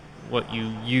 but what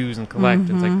you use and collect.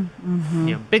 It's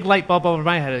like, big light bulb over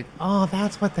my head. Like,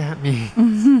 that's what that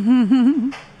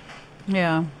means.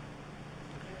 Yeah.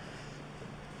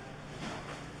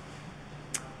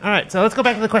 All right, so let's go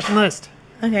back to the question list.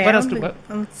 Okay. What else?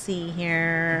 Let's see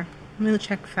here. I'm going to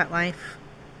check FetLife.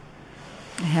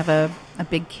 I have a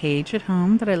big cage at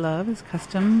home that I love. It's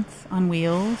customs on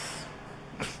wheels.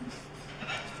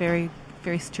 Very,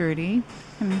 very sturdy.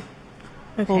 Can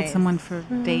hold someone for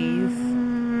days.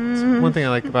 One thing I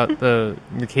like about the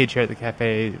cage here at the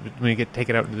cafe, when you take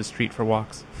it out into the street for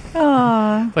walks.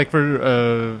 Aww. Like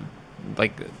for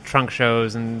trunk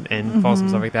shows and falls and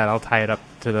stuff like that, I'll tie it up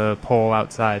to the pole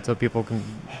outside so people can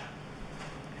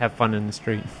have fun in the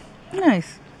street.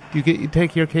 Nice. Do you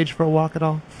take your cage for a walk at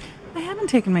all? I haven't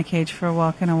taken my cage for a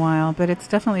walk in a while, but it's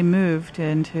definitely moved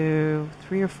into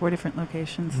 3 or 4 different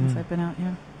locations since I've been out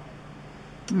here.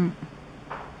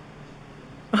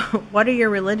 What are your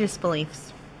religious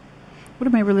beliefs? What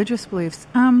are my religious beliefs?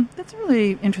 That's a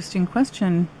really interesting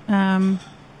question. I'm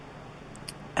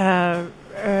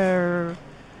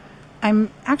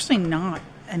actually not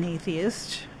an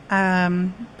atheist,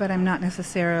 but I'm not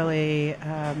necessarily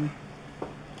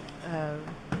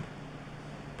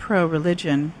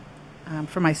pro-religion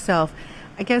for myself.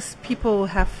 I guess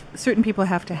certain people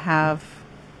have to have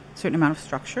a certain amount of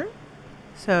structure.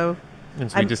 So,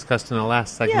 as we discussed in the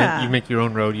last segment, you make your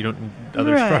own road. You don't need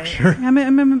other right. structure. I'm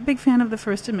a big fan of the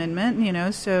First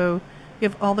Amendment, so you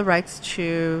have all the rights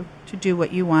to do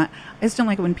what you want. I just don't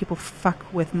like it when people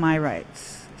fuck with my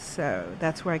rights. So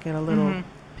that's where I get a little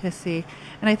pissy.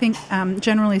 And I think,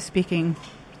 generally speaking,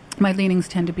 my leanings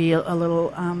tend to be a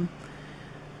little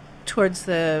towards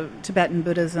the Tibetan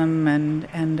Buddhism and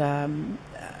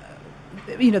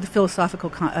the philosophical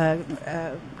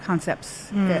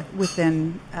concepts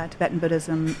within Tibetan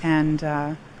Buddhism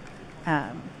and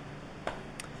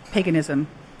paganism,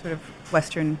 sort of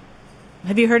Western.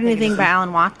 Have you heard anything paganism. by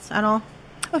Alan Watts at all?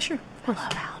 Oh, sure. Of course. I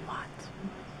love Alan Watts.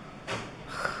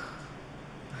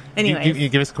 You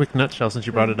Anyways. give us a quick nutshell since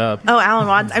you brought it up. Oh, Alan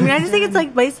Watts. I mean, I just think it's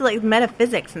like basically like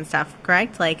metaphysics and stuff,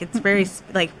 correct? Like it's very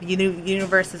like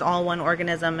universe is all one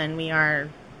organism and we are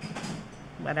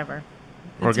whatever.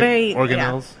 It's very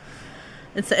organelles.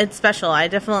 Yeah. It's special. I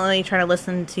definitely try to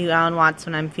listen to Alan Watts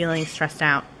when I'm feeling stressed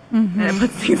out, and it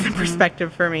puts things in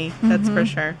perspective for me. That's for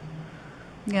sure.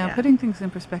 Yeah, putting things in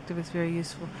perspective is very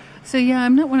useful. So,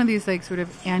 I'm not one of these, like, sort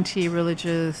of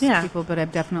anti-religious people, but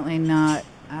I'm definitely not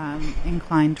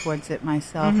inclined towards it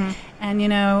myself.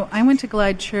 And, I went to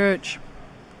Glide Church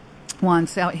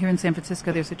once out here in San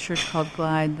Francisco. There's a church called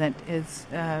Glide that is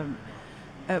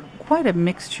quite a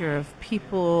mixture of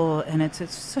people, and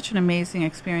it's such an amazing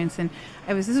experience. And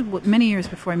this is many years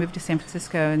before I moved to San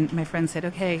Francisco, and my friend said,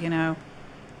 okay,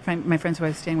 my friends who I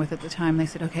was staying with at the time, they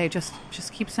said, okay, just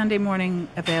keep Sunday morning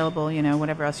available,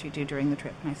 whatever else you do during the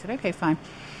trip. And I said, okay, fine.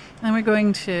 And we're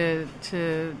going to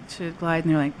Glide,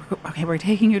 and they're like, okay, we're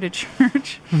taking you to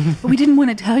church. But we didn't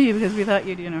want to tell you because we thought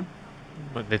you'd,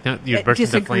 But they thought you'd burst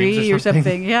into disagree flames or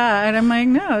something. Yeah, and I'm like,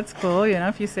 no, it's cool.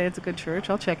 If you say it's a good church,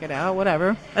 I'll check it out,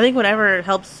 whatever. I think whatever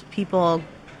helps people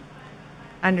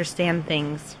understand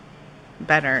things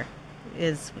better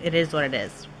is what it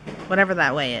is. Whatever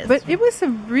that way is. But it was a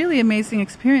really amazing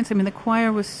experience. I mean, the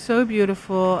choir was so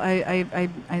beautiful. I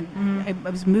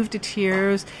was moved to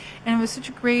tears, and it was such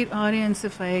a great audience.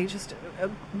 Just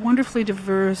wonderfully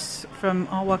diverse from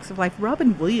all walks of life.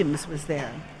 Robin Williams was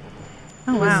there.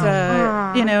 Oh,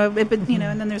 wow. And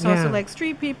then there's also like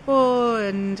street people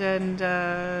and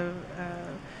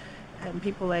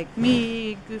people like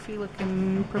me, goofy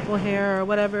looking, purple hair or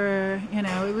whatever.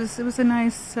 It was a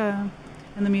nice.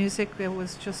 And the music, it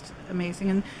was just amazing.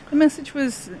 And the message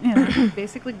was,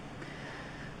 basically,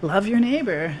 love your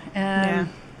neighbor. And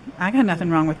I got nothing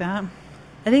wrong with that.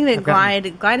 I think that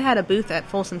Glide had a booth at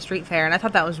Folsom Street Fair, and I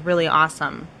thought that was really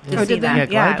awesome to see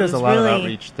that. Yeah, Glide does a lot really of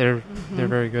outreach. They're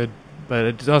very good. But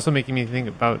it's also making me think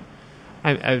about,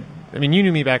 I mean, you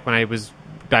knew me back when I was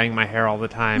dyeing my hair all the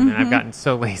time, and I've gotten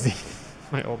so lazy.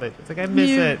 My old age. It's like I miss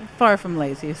it. Far from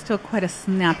lazy. You're still quite a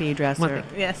snappy dresser.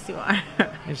 Yes, you are.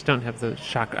 I just don't have the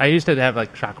shock. I used to have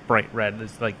like shock bright red.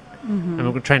 It's like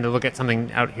I'm trying to look at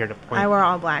something out here to point. I wear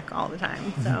all black all the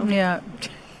time. So yeah.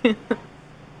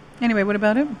 Anyway, what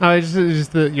about it? Oh, it's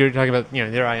just you're talking about.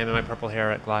 There I am in my purple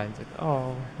hair at Glide. It's like,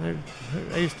 oh,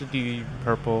 I used to do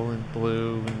purple and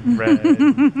blue and red,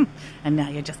 and now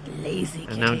you're just lazy.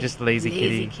 Kitty. And now I'm just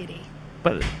lazy kitty.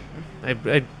 But I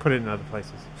put it in other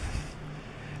places.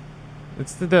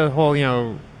 It's the whole,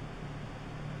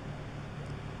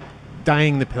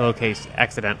 dyeing the pillowcase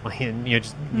accidentally, and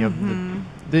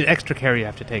the extra care you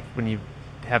have to take when you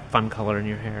have fun color in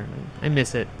your hair. I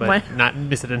miss it, but not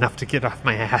miss it enough to get off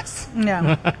my ass.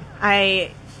 No,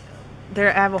 I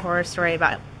have a horror story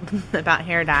about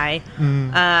hair dye.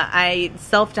 I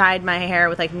self-dyed my hair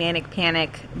with like Manic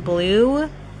Panic blue.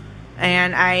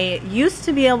 And I used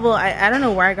to be able, I don't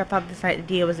know where I thought this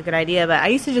idea was a good idea, but I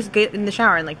used to just get in the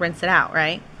shower and like rinse it out,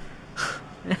 right?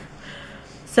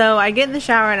 So I get in the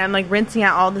shower and I'm like rinsing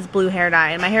out all this blue hair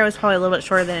dye, and my hair was probably a little bit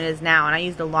shorter than it is now, and I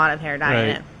used a lot of hair dye in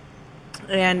it.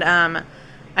 And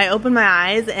I open my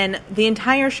eyes and the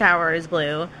entire shower is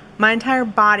blue. My entire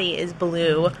body is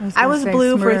blue. I was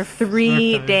blue for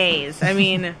 3 days. I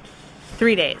mean,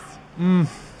 3 days.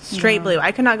 Straight blue.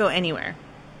 I could not go anywhere.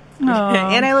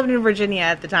 and I lived in Virginia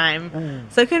at the time,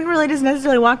 so I couldn't really just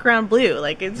necessarily walk around blue.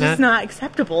 Like, it's just not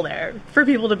acceptable there for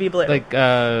people to be blue. Like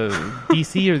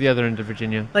DC or the other end of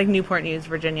Virginia? Like Newport News,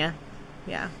 Virginia.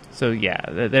 Yeah. So yeah,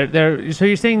 they're so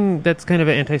you're saying that's kind of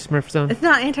an anti-Smurf zone? It's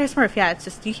not anti-Smurf. Yeah, it's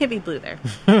just you can't be blue there.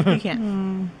 You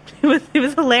can't. It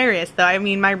was hilarious though. I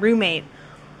mean, my roommate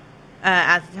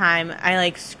at the time, I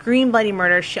like screamed bloody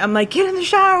murder. I'm like, get in the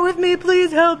shower with me,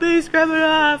 please help me, scrub it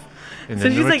off. And So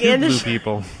then she's there were like two in the blue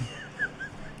people.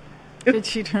 Did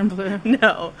she turn blue?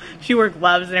 No, she wore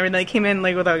gloves and everything. They came in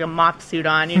like with like a mop suit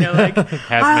on, you know, like I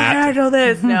Hazmat. handle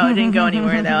this. No, it didn't go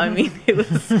anywhere though. I mean, it was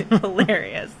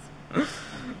hilarious.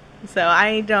 So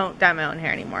I don't dye my own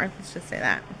hair anymore. Let's just say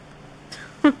that.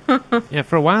 Yeah,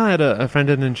 for a while I had a friend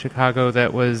in Chicago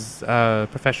that was a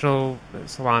professional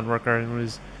salon worker, and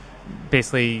was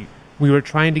basically, we were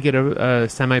trying to get a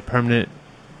semi-permanent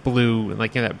blue,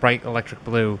 like, you know, that bright electric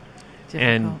blue,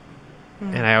 and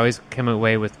I always came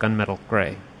away with gunmetal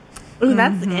gray. Ooh,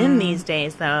 that's in these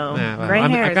days though. Yeah, well, Gray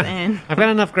hair I've is got, in. I've got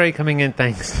enough gray coming in,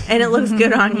 thanks. And it looks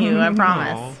good on you, I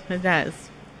promise. Aw. It does.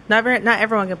 Not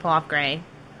everyone can pull off gray.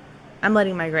 I'm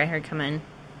letting my gray hair come in.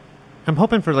 I'm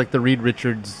hoping for like the Reed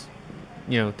Richards,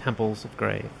 you know, temples of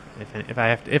gray. If I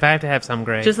have to have some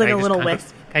gray, Just like I a little con-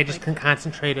 wisp. I just can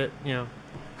concentrate it, you know.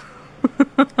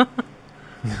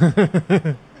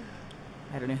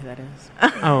 I don't know who that is.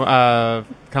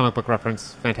 Comic book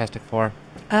reference, Fantastic Four.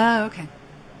 Oh, okay.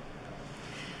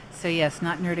 So yes,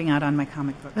 not nerding out on my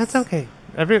comic books. That's okay.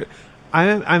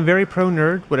 I'm very pro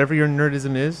nerd. Whatever your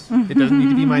nerdism is, it doesn't need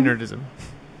to be my nerdism.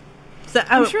 So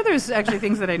I'm sure there's actually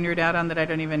things that I nerd out on that I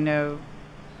don't even know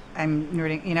I'm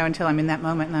nerding, you know, until I'm in that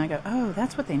moment, and then I go, oh,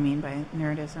 that's what they mean by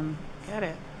nerdism. Get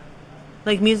it.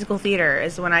 like musical theater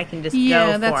is when I can just go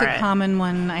Yeah, for that's a it. common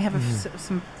one. I have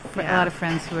a Yeah. lot of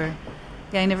friends who are.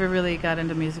 Yeah, I never really got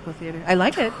into musical theater. I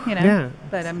like it, you know. Yeah,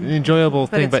 but an enjoyable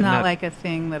but thing, it's but not not like a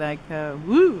thing that I go,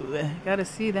 woo, got to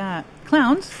see that.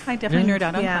 Clowns, I definitely Yeah. nerd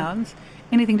out on Yeah. clowns.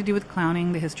 Anything to do with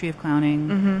clowning, the history of clowning,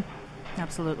 Mm-hmm.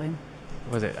 absolutely.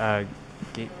 Was it no,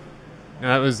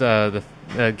 that was the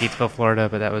Gatesville, Florida,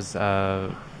 but that was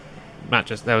not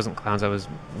just, that wasn't clowns, that was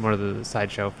more of the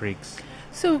sideshow freaks.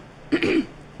 So,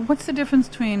 what's the difference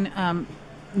between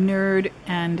nerd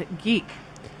and geek?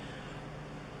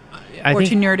 I Or think,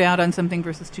 to nerd out on something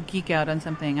versus to geek out on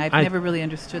something? I've never really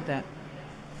understood that.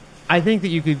 I think that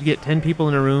you could get 10 people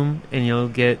in a room and you'll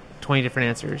get 20 different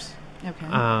answers. Okay.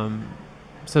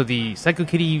 So the Psycho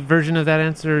Kitty version of that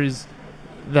answer is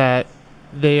that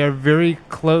they are very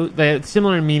close. They have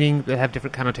similar in meaning, that have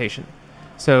different connotation.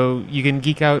 So you can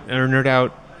geek out or nerd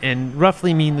out and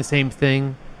roughly mean the same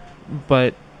thing,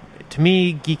 but to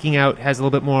me, geeking out has a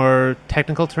little bit more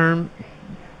technical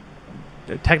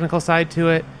side to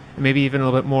it, and maybe even a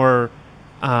little bit more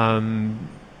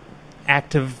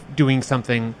active doing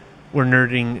something. Where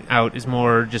nerding out is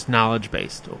more just knowledge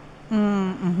based.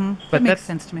 Mm-hmm. But That makes that's-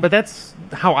 sense to me. But that's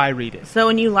how I read it. So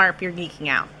when you LARP, you're geeking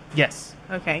out. Yes.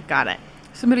 Okay, got it.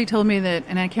 Somebody told me that,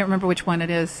 and I can't remember which one it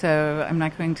is, so I'm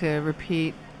not going to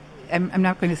repeat. I'm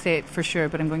not going to say it for sure,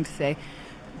 but I'm going to say,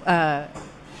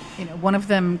 one of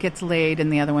them gets laid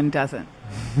and the other one doesn't.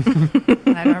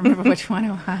 And I don't remember which one it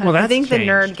was. Well, that's I think the changed.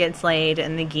 nerd gets laid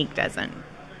and the geek doesn't.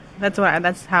 That's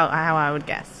how I would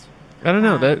guess. I don't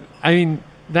know.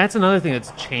 That's another thing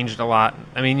that's changed a lot.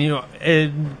 I mean,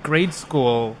 in grade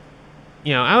school,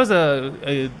 I was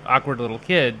a awkward little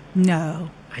kid. No.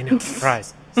 I know.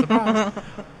 Surprise. Surprise.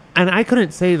 And I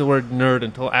couldn't say the word nerd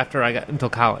until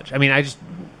college. I mean,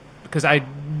 because I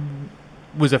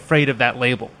was afraid of that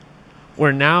label.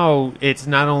 Where now it's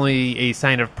not only a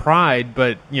sign of pride,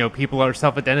 but people are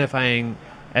self-identifying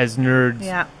as nerds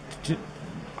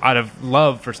out of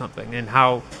love for something, and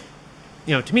how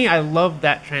to me, I love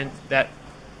that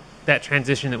that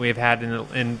transition that we've had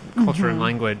in culture and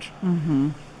language. Mm-hmm.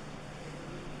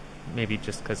 Maybe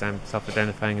just because I'm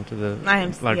self-identifying into the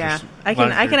larger. Yeah, I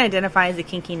can identify as a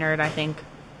kinky nerd. I think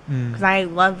because I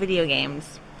love video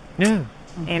games. Yeah.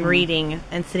 And reading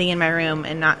and sitting in my room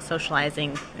and not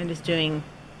socializing and just doing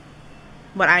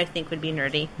what I think would be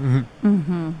nerdy. Mm-hmm.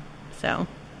 Mm-hmm. So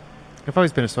I've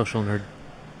always been a social nerd.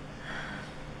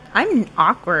 I'm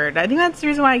awkward. I think that's the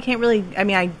reason why I can't really. I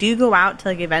mean, I do go out to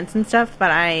like events and stuff,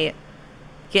 but I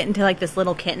get into like this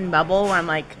little kitten bubble where I'm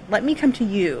like, let me come to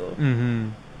you. Mm-hmm.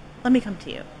 Let me come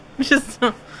to you. Just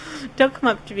don't come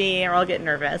up to me or I'll get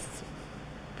nervous.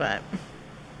 But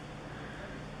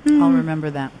I'll remember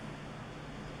that.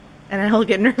 and I'll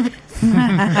get nervous.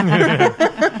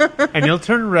 And you'll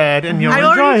turn red and you'll I enjoy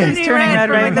already it. did He's turning red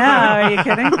right now. Are you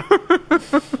kidding?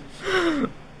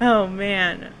 Oh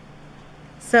man.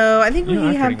 So I think You we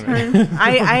are have pretty time.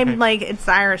 I'm like, it's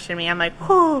Irish in me. I'm like,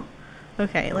 whoo.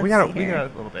 Okay, let's we got see here. a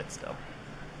little bit still.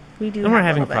 We do. And we're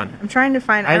have a having little bit. fun. I'm trying to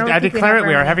find. I, don't I think declare have it.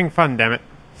 We are very- having fun. Damn it.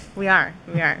 We are.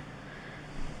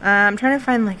 I'm trying to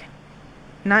find, like,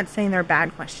 not saying they're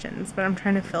bad questions, but I'm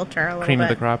trying to filter a little Cream bit. of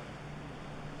the crop.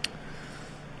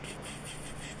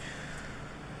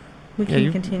 We Yeah, can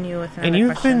you- continue with another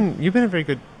And question. you've been a very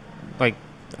good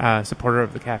supporter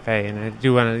of the cafe, and I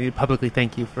do want to publicly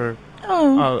thank you for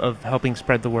of helping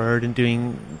spread the word and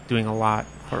doing a lot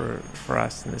for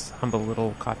us in this humble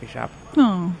little coffee shop.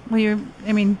 Oh, well,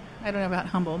 I mean, I don't know about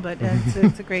humble, but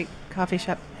it's a great coffee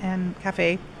shop and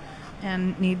cafe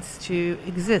and needs to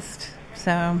exist.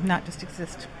 So not just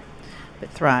exist, but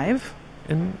thrive.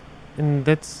 And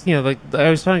that's, like I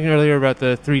was talking earlier about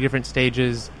the 3 different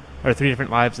stages or 3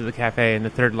 different lives of the cafe, and the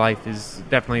third life is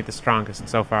definitely the strongest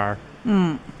so far.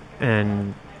 And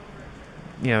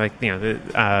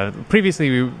previously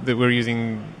we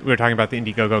were talking about the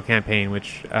Indiegogo campaign,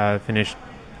 which finished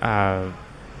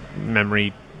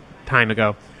memory time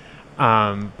ago.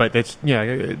 But it's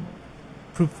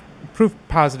proof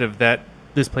positive that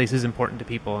this place is important to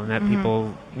people, and that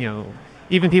people,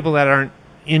 even people that aren't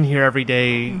in here every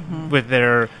day with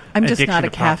their I'm just addiction not a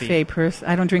to coffee. cafe person.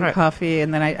 I don't drink Right. coffee,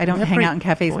 and then I don't hang out in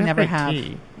cafes. Well, Never great have.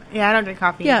 tea. Yeah, I don't drink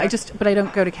coffee. Yeah, either. but I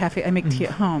don't go to cafe. I make tea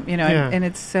at home, Yeah. and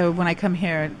it's so when I come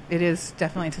here, it is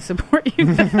definitely to support you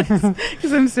guys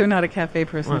because I'm so not a cafe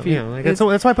person. Well,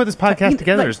 that's why I put this podcast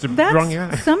together, is to draw you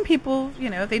out. Some people,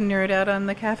 they nerd out on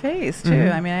the cafes too.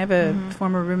 Mhm. I mean, I have a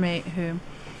former roommate who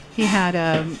he had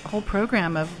a whole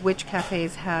program of which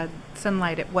cafes had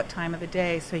sunlight at what time of the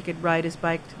day, so he could ride his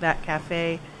bike to that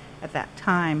cafe at that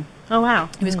time. Oh, wow.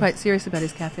 He was quite serious about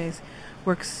his cafes.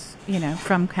 Works,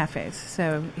 from cafes.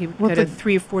 So he would Well, go to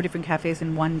 3 or 4 different cafes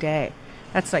in one day.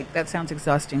 That sounds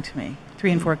exhausting to me.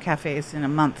 3 and 4 cafes in a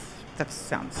month. That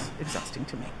sounds exhausting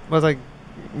to me. Well, it's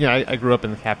I grew up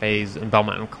in the cafes in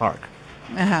Belmont and Clark,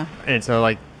 Uh-huh. and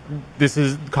so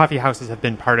coffee houses have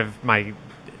been part of my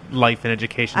life and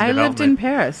education. I development. lived in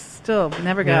Paris. Still,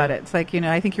 never got Yeah. it. It's like,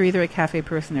 I think you're either a cafe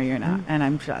person or you're not. And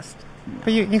I'm just...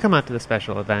 But you come out to the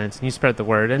special events and you spread the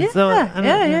word, and Yeah, so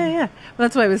yeah. Well,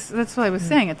 that's why I was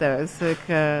saying it though. It's like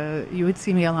you would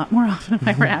see me a lot more often if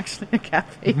I were actually a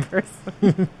cafe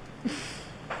person.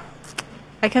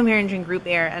 I come here and drink root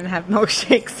beer and have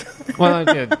milkshakes. Well,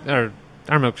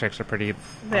 our milkshakes are pretty.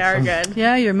 They are good.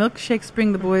 Yeah, your milkshakes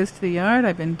bring the boys to the yard,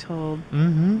 I've been told.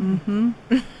 Mm-hmm.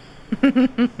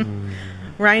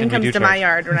 Ryan And we comes do to my charge.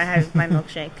 yard when I have my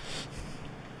milkshake.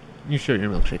 You share your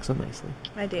milkshake so nicely.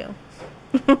 I do.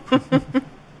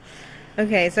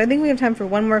 Okay, so I think we have time for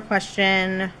one more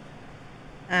question.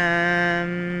 I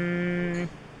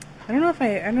don't know if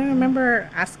I don't remember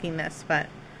asking this, but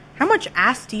how much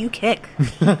ass do you kick?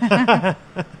 How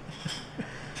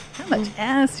much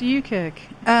ass do you kick?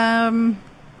 So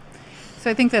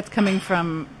I think that's coming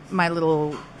from my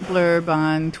little blurb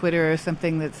on Twitter or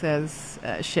something that says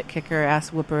shit kicker,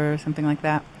 ass whooper, or something like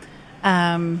that.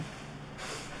 I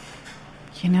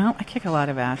kick a lot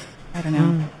of ass. I don't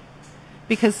know.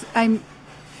 Because I'm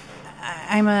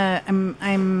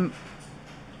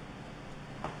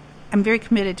very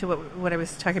committed to what I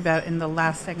was talking about in the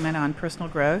last segment on personal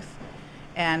growth.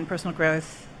 And personal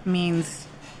growth means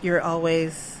you're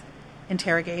always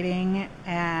interrogating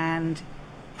and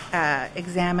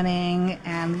examining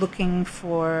and looking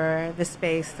for the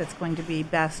space that's going to be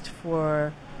best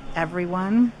for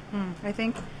everyone, I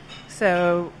think.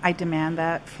 So I demand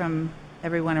that from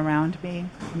everyone around me.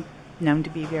 I'm known to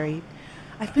be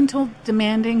I've been told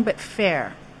demanding but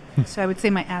fair. So I would say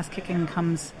my ass kicking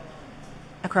comes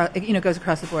across, goes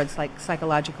across the board. It's like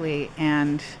psychologically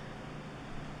and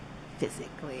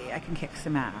physically. I can kick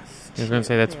some ass. I was going to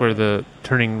say that's where the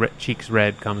turning cheeks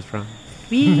red comes from.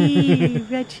 Wee,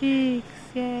 red cheeks,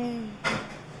 yay.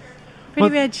 Pretty Well-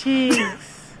 red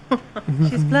cheeks.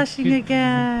 She's blushing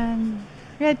again.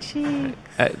 Red cheeks.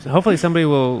 Hopefully somebody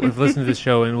will have listened to this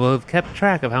show and will have kept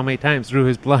track of how many times Drew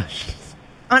has blushed.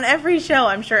 On every show,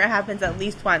 I'm sure it happens at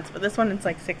least once, but this one it's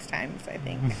like 6 times, I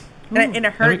think. And it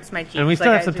hurts my cheeks. And we still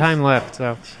Like, have some time left,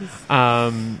 so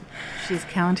She's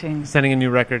counting. setting a new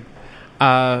record.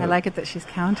 I like it that she's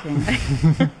counting.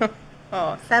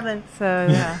 Oh, 7. So,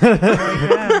 yeah. There you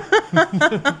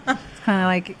go. It's kind of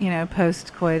like,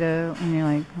 post-coital, and you're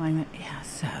like, yeah,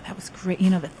 so that was great.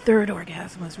 The third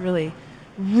orgasm was really,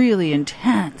 really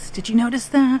intense. Did you notice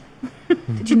that?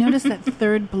 Did you notice that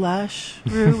third blush,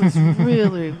 Rue, was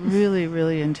really, really,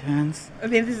 really intense? I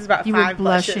think this is about You 5 were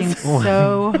blushing blushes.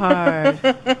 so hard.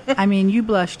 I mean, you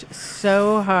blushed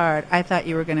so hard. I thought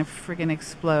you were going to friggin'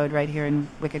 explode right here in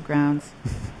Wicked Grounds.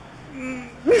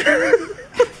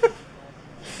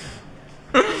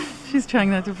 She's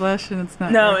trying not to blush, and it's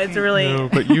not. No, working. it's really. No,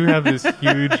 but you have this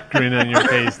huge grin on your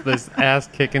face, this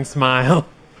ass-kicking smile.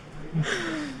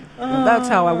 That's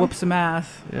how I whoop some ass.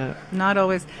 Yeah. Not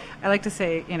always. I like to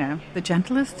say, the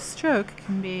gentlest stroke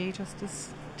can be just as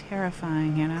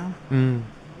terrifying.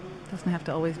 Doesn't have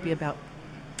to always be about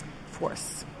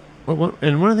force. Well,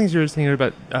 and one of the things you were saying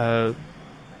about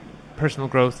personal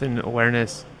growth and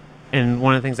awareness, and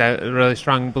one of the things a really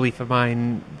strong belief of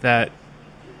mine that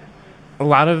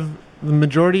the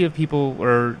majority of people,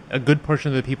 or a good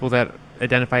portion of the people that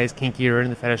identify as kinky or in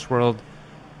the fetish world,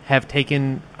 have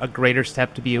taken a greater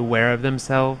step to be aware of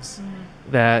themselves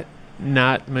that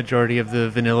not the majority of the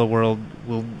vanilla world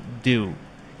will do.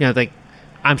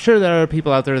 I'm sure there are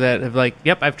people out there that have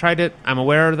yep, I've tried it, I'm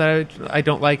aware that I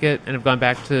don't like it, and have gone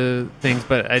back to things,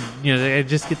 but I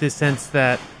just get this sense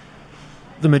that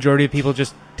the majority of people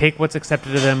just take what's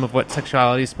accepted of them of what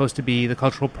sexuality is supposed to be, the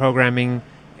cultural programming,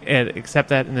 and accept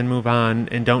that and then move on,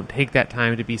 and don't take that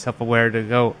time to be self-aware to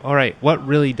go, all right, what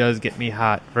really does get me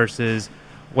hot versus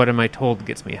what am I told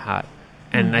gets me hot?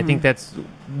 And I think that's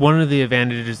one of the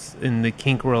advantages in the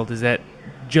kink world, is that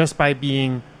just by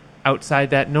being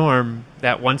outside that norm,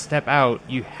 that one step out,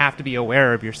 you have to be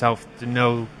aware of yourself to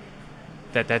know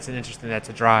that that's an interest and that's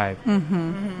a drive.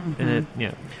 And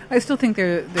I still think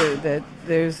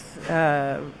there's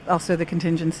also the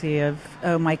contingency of,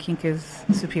 my kink is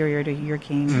superior to your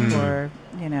kink, or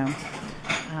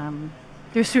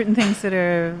there's certain things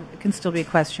that can still be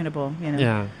questionable.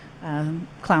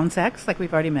 Clown sex, like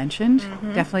we've already mentioned,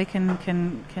 definitely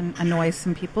can annoy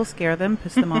some people, scare them,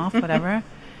 piss them off, whatever.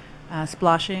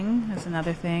 Splashing is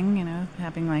another thing,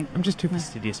 having I'm just too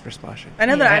fastidious for splashing. I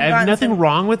know that I have nothing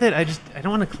wrong with it. I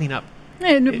don't want to clean up.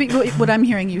 What I'm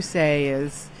hearing you say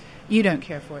is you don't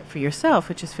care for it for yourself,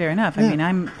 which is fair enough. I mean,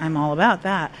 I'm all about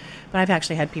that. But I've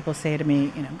actually had people say to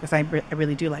me, because I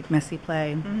really do like messy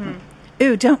play.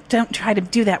 Ooh, don't try to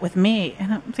do that with me.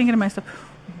 And I'm thinking to myself,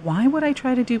 why would I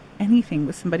try to do anything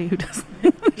with somebody who doesn't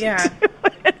want to do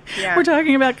it? Yeah. We're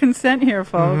talking about consent here,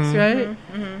 folks, right?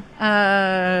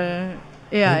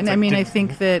 And I mean, I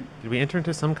think that... Did we enter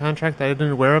into some contract that I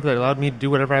wasn't aware of that allowed me to do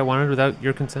whatever I wanted without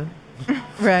your consent?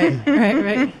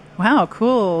 Right. Wow,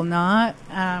 cool. Not...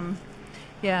 and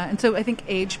so I think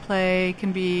age play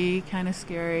can be kind of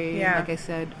scary, like I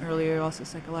said earlier, also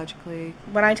psychologically.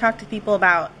 When I talk to people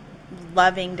about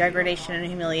loving degradation and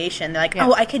humiliation, they're like,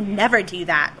 oh, I could never do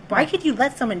that. Why could you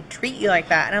let someone treat you like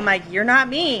that? And I'm like, you're not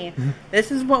me. This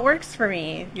is what works for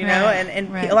me,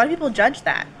 and a lot of people judge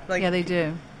that. They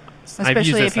do.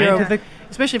 Especially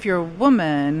if you're a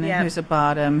woman who's a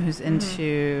bottom, who's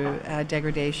into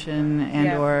degradation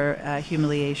and or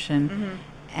humiliation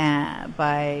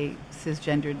by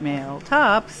cisgendered male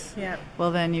tops.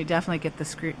 Well, then you definitely get the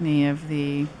scrutiny of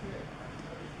the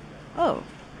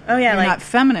you're not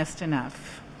feminist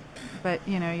enough. But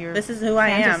your this is who I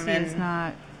am, and is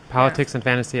not. Politics and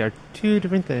fantasy are two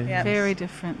different things. Very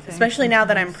different things. Especially now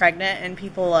that I'm pregnant, and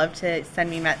people love to send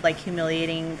me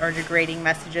humiliating or degrading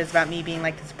messages about me being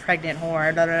like this pregnant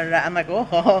whore. Da, da, da, da. I'm like, oh,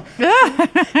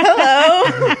 hello.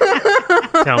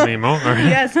 Tell me more.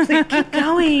 Yes, like, keep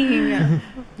going.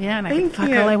 And I can fuck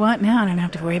all I want now, and I don't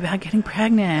have to worry about getting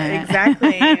pregnant.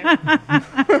 Exactly.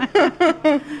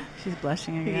 She's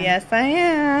blushing again. Yes, I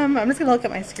am. I'm just going to look at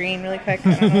my screen really quick.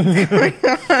 I don't know what's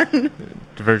going on.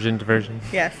 Diversion.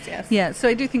 Yes. Yeah, so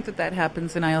I do think that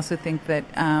happens, and I also think that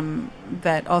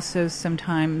that also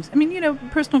sometimes, I mean,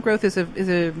 personal growth is it's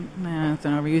an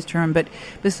overused term, but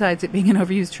besides it being an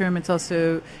overused term,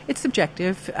 it's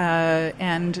subjective,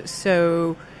 and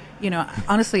so,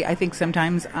 honestly, I think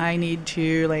sometimes I need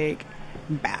to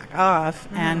back off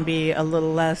and be a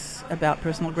little less about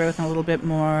personal growth and a little bit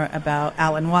more about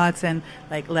Alan Watts and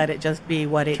let it just be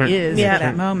what it is at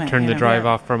that moment. Turn the drive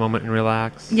off for a moment and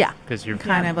relax. Yeah, because you're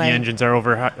kind of the engines are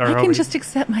over. I can just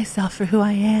accept myself for who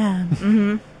I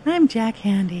am. I'm Jack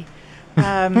Handy.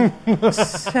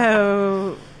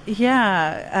 So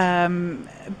yeah,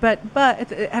 but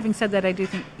having said that, I do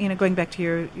think going back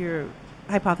to your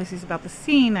hypotheses about the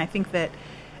scene, I think that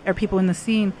people in the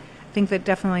scene. I think that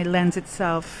definitely lends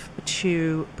itself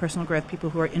to personal growth, people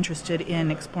who are interested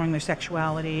in exploring their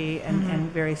sexuality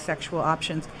and various sexual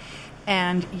options.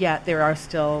 And yet there are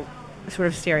still sort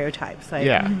of stereotypes.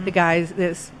 The guys,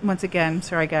 once again,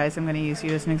 sorry guys, I'm going to use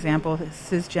you as an example,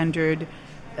 cisgendered,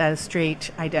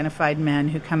 straight, identified men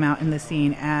who come out in the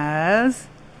scene as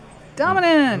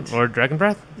dominant. Lord Dragon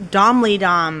Breath? Domly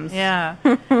Doms. Yeah.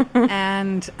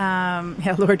 And,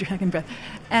 Lord Dragon Breath.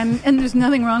 And there's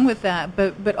nothing wrong with that,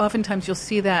 but oftentimes you'll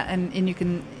see that, and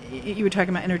you were talking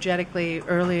about energetically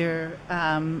earlier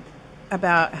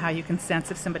about how you can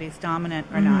sense if somebody's dominant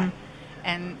or not.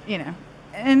 And,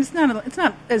 and it's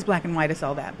not as black and white as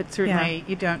all that, but certainly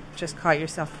you don't just call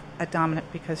yourself a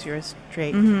dominant because you're a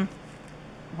straight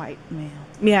white male.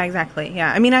 Yeah, exactly.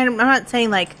 Yeah. I mean, I'm not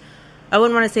saying, like, I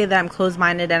wouldn't want to say that I'm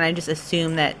closed-minded and I just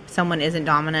assume that someone isn't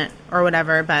dominant or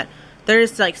whatever, but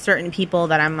there's, like, certain people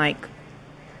that I'm like,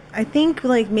 I think,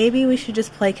 like, maybe we should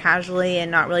just play casually and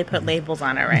not really put labels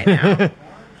on it right now.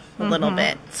 A little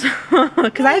bit.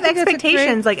 Because I have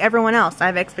expectations like everyone else. I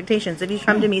have expectations. If you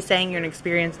come to me saying you're an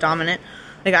experienced dominant,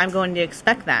 like, I'm going to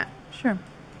expect that. Sure.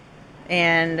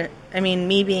 And, I mean,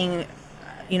 me being,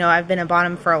 you know, I've been a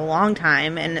bottom for a long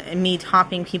time, and me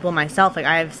topping people myself, like,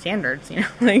 I have standards, you know?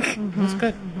 Like, That's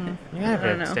good. You have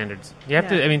don't know. standards. You have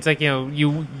to, I mean, it's like, you know,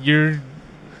 you're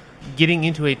getting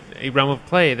into a realm of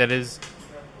play that is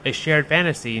a shared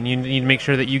fantasy, and you need to make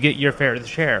sure that you get your fair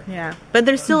share. yeah. But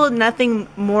there's still nothing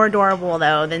more adorable,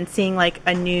 though, than seeing, like,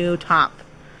 a new top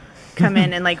come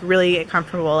in and, like, really get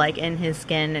comfortable, like, in his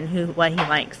skin and what he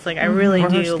likes. Like, I really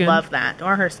Or her do skin. love that.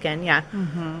 Or her skin, yeah.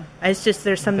 It's just,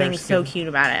 there's something Their so skin. cute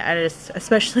about it. I just,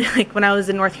 especially, like, when I was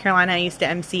in North Carolina, I used to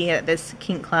MC at this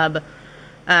kink club,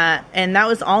 and that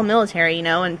was all military, you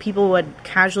know, and people would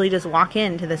casually just walk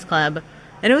into this club,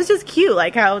 and it was just cute,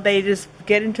 like, how they just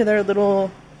get into their little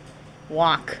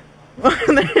walk.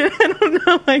 I don't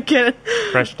know, I get it.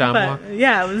 Fresh dom But, walk.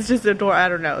 yeah, it was just adorable. I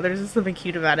don't know. There's just something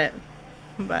cute about it.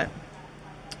 But,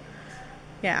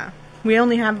 yeah. We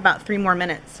only have about 3 more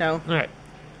minutes, so All right.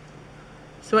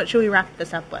 what should we wrap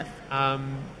this up with?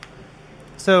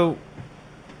 So,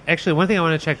 actually, one thing I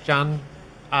want to check, John,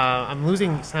 I'm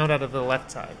losing sound out of the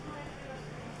left side.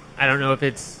 I don't know if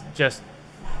it's just...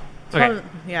 Okay. Oh,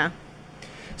 yeah.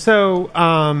 So,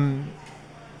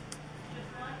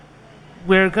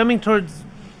 we're coming towards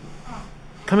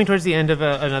the end of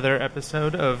another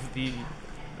episode of the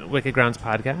Wicked Grounds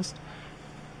podcast,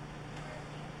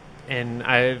 and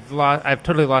I've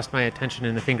totally lost my attention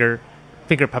in the finger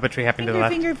puppetry happening to the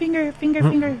left. Finger.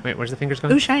 Wait, where's the fingers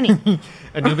going? Ooh, shiny.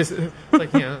 Anubis, it's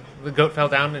like, you know, the goat fell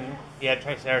down and he had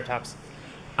Triceratops.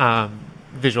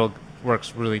 Visual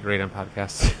works really great on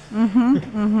podcasts.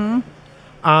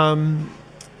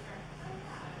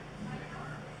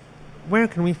 Where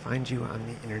can we find you on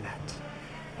the internet?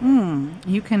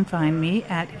 You can find me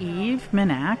at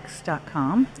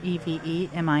eveminax.com,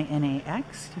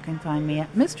 EVEMINAX. You can find me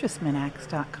at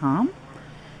mistressminax.com.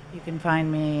 You can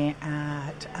find me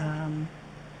at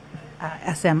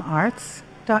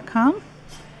smarts.com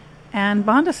and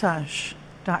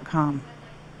bondasage.com.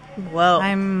 Whoa.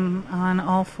 I'm on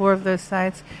all 4 of those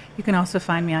sites. You can also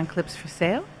find me on Clips for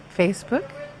Sale, Facebook,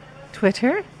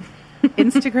 Twitter,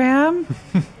 Instagram,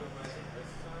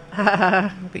 Look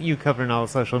at you covering all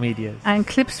the social medias. and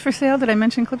Clips for Sale. Did I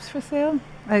mention Clips for Sale?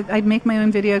 I make my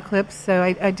own video clips, so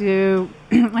I do.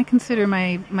 I consider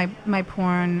my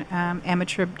porn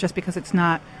amateur just because it's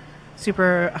not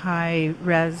super high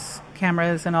res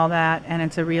cameras and all that, and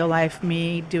it's a real life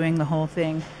me doing the whole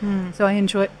thing. So I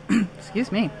enjoy.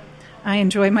 Excuse me. I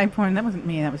enjoy my porn. That wasn't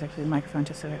me. That was actually the microphone,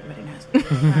 just so everybody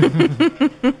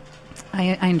knows.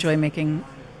 I enjoy making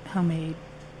homemade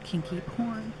kinky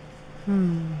porn.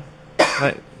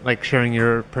 Like sharing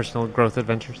your personal growth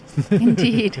adventures.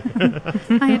 Indeed,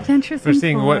 my adventures We're in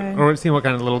seeing porn. what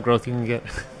kind of little growth you can get.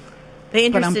 They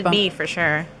interested Ba-dum-bum. me, for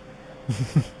sure.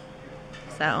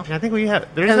 So, I think we have.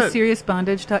 There's a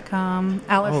SeriousBondage.com,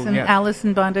 Oh, yeah.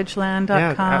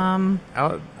 AlisonBondageland.com,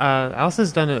 Alice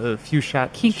has done a few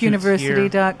shoots here.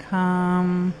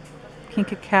 KinkUniversity.com,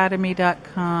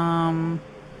 KinkAcademy.com.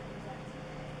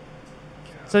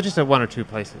 So just at 1 or 2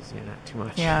 places, not too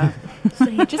much. Yeah.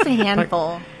 just a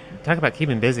handful. Talk about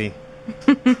keeping busy.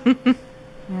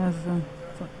 Yeah,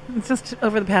 it's just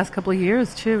over the past couple of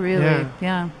years, too, really.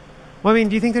 Yeah. Well, I mean,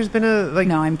 do you think there's been a like?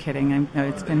 No, I'm kidding. No,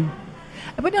 it's been...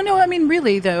 But no, I mean,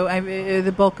 really, though,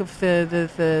 the bulk of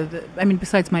the I mean,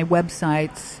 besides my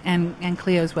websites and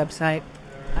Cleo's website,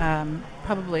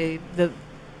 probably the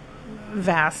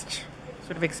vast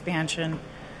sort of expansion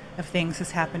of things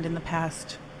has happened in the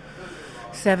past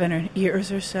 7 years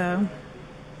or so.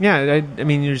 Yeah, I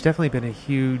mean, there's definitely been a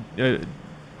huge,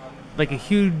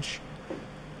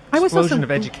 explosion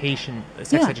of education,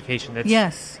 sex education.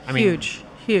 That's I mean,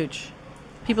 huge.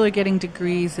 People are getting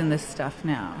degrees in this stuff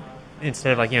now.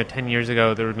 Instead of 10 years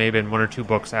ago, there may have been 1 or 2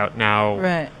 books out. Now,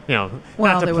 Right. Well,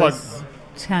 Well, not to there plug, was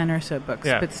 10 or so books,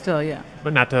 Yeah. but still, yeah.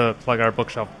 but not to plug our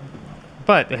bookshelf.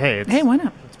 But hey, Hey, why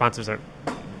not? sponsors are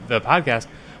the podcast.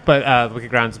 But Wicked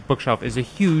Grounds Bookshelf is a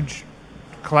huge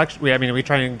collection. We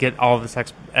try and get all of the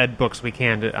sex ed books we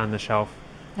can on the shelf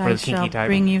for I the kinky shall type.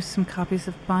 bring you some copies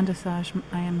of Bondasage.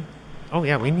 Oh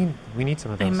yeah, we need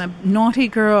some of those. I'm a naughty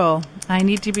girl. I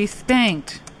need to be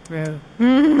spanked. Rue.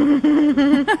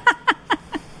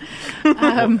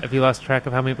 Have you lost track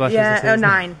of how many blushes this Yeah, is?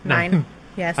 nine.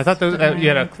 Yes. I thought those, you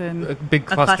had a big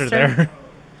cluster there.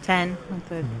 10.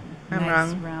 With a I'm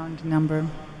nice wrong. round number.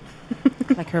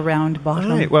 Like her round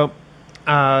bottom. All right. Well,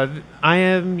 I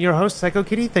am your host, Psycho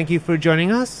Kitty. Thank you for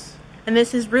joining us. And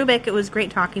this is Rubik. It was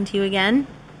great talking to you again.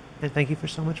 And thank you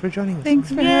so much for joining us. Thanks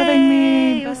for having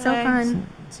me. It was so Bye. fun.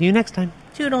 See you next time.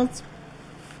 Toodles.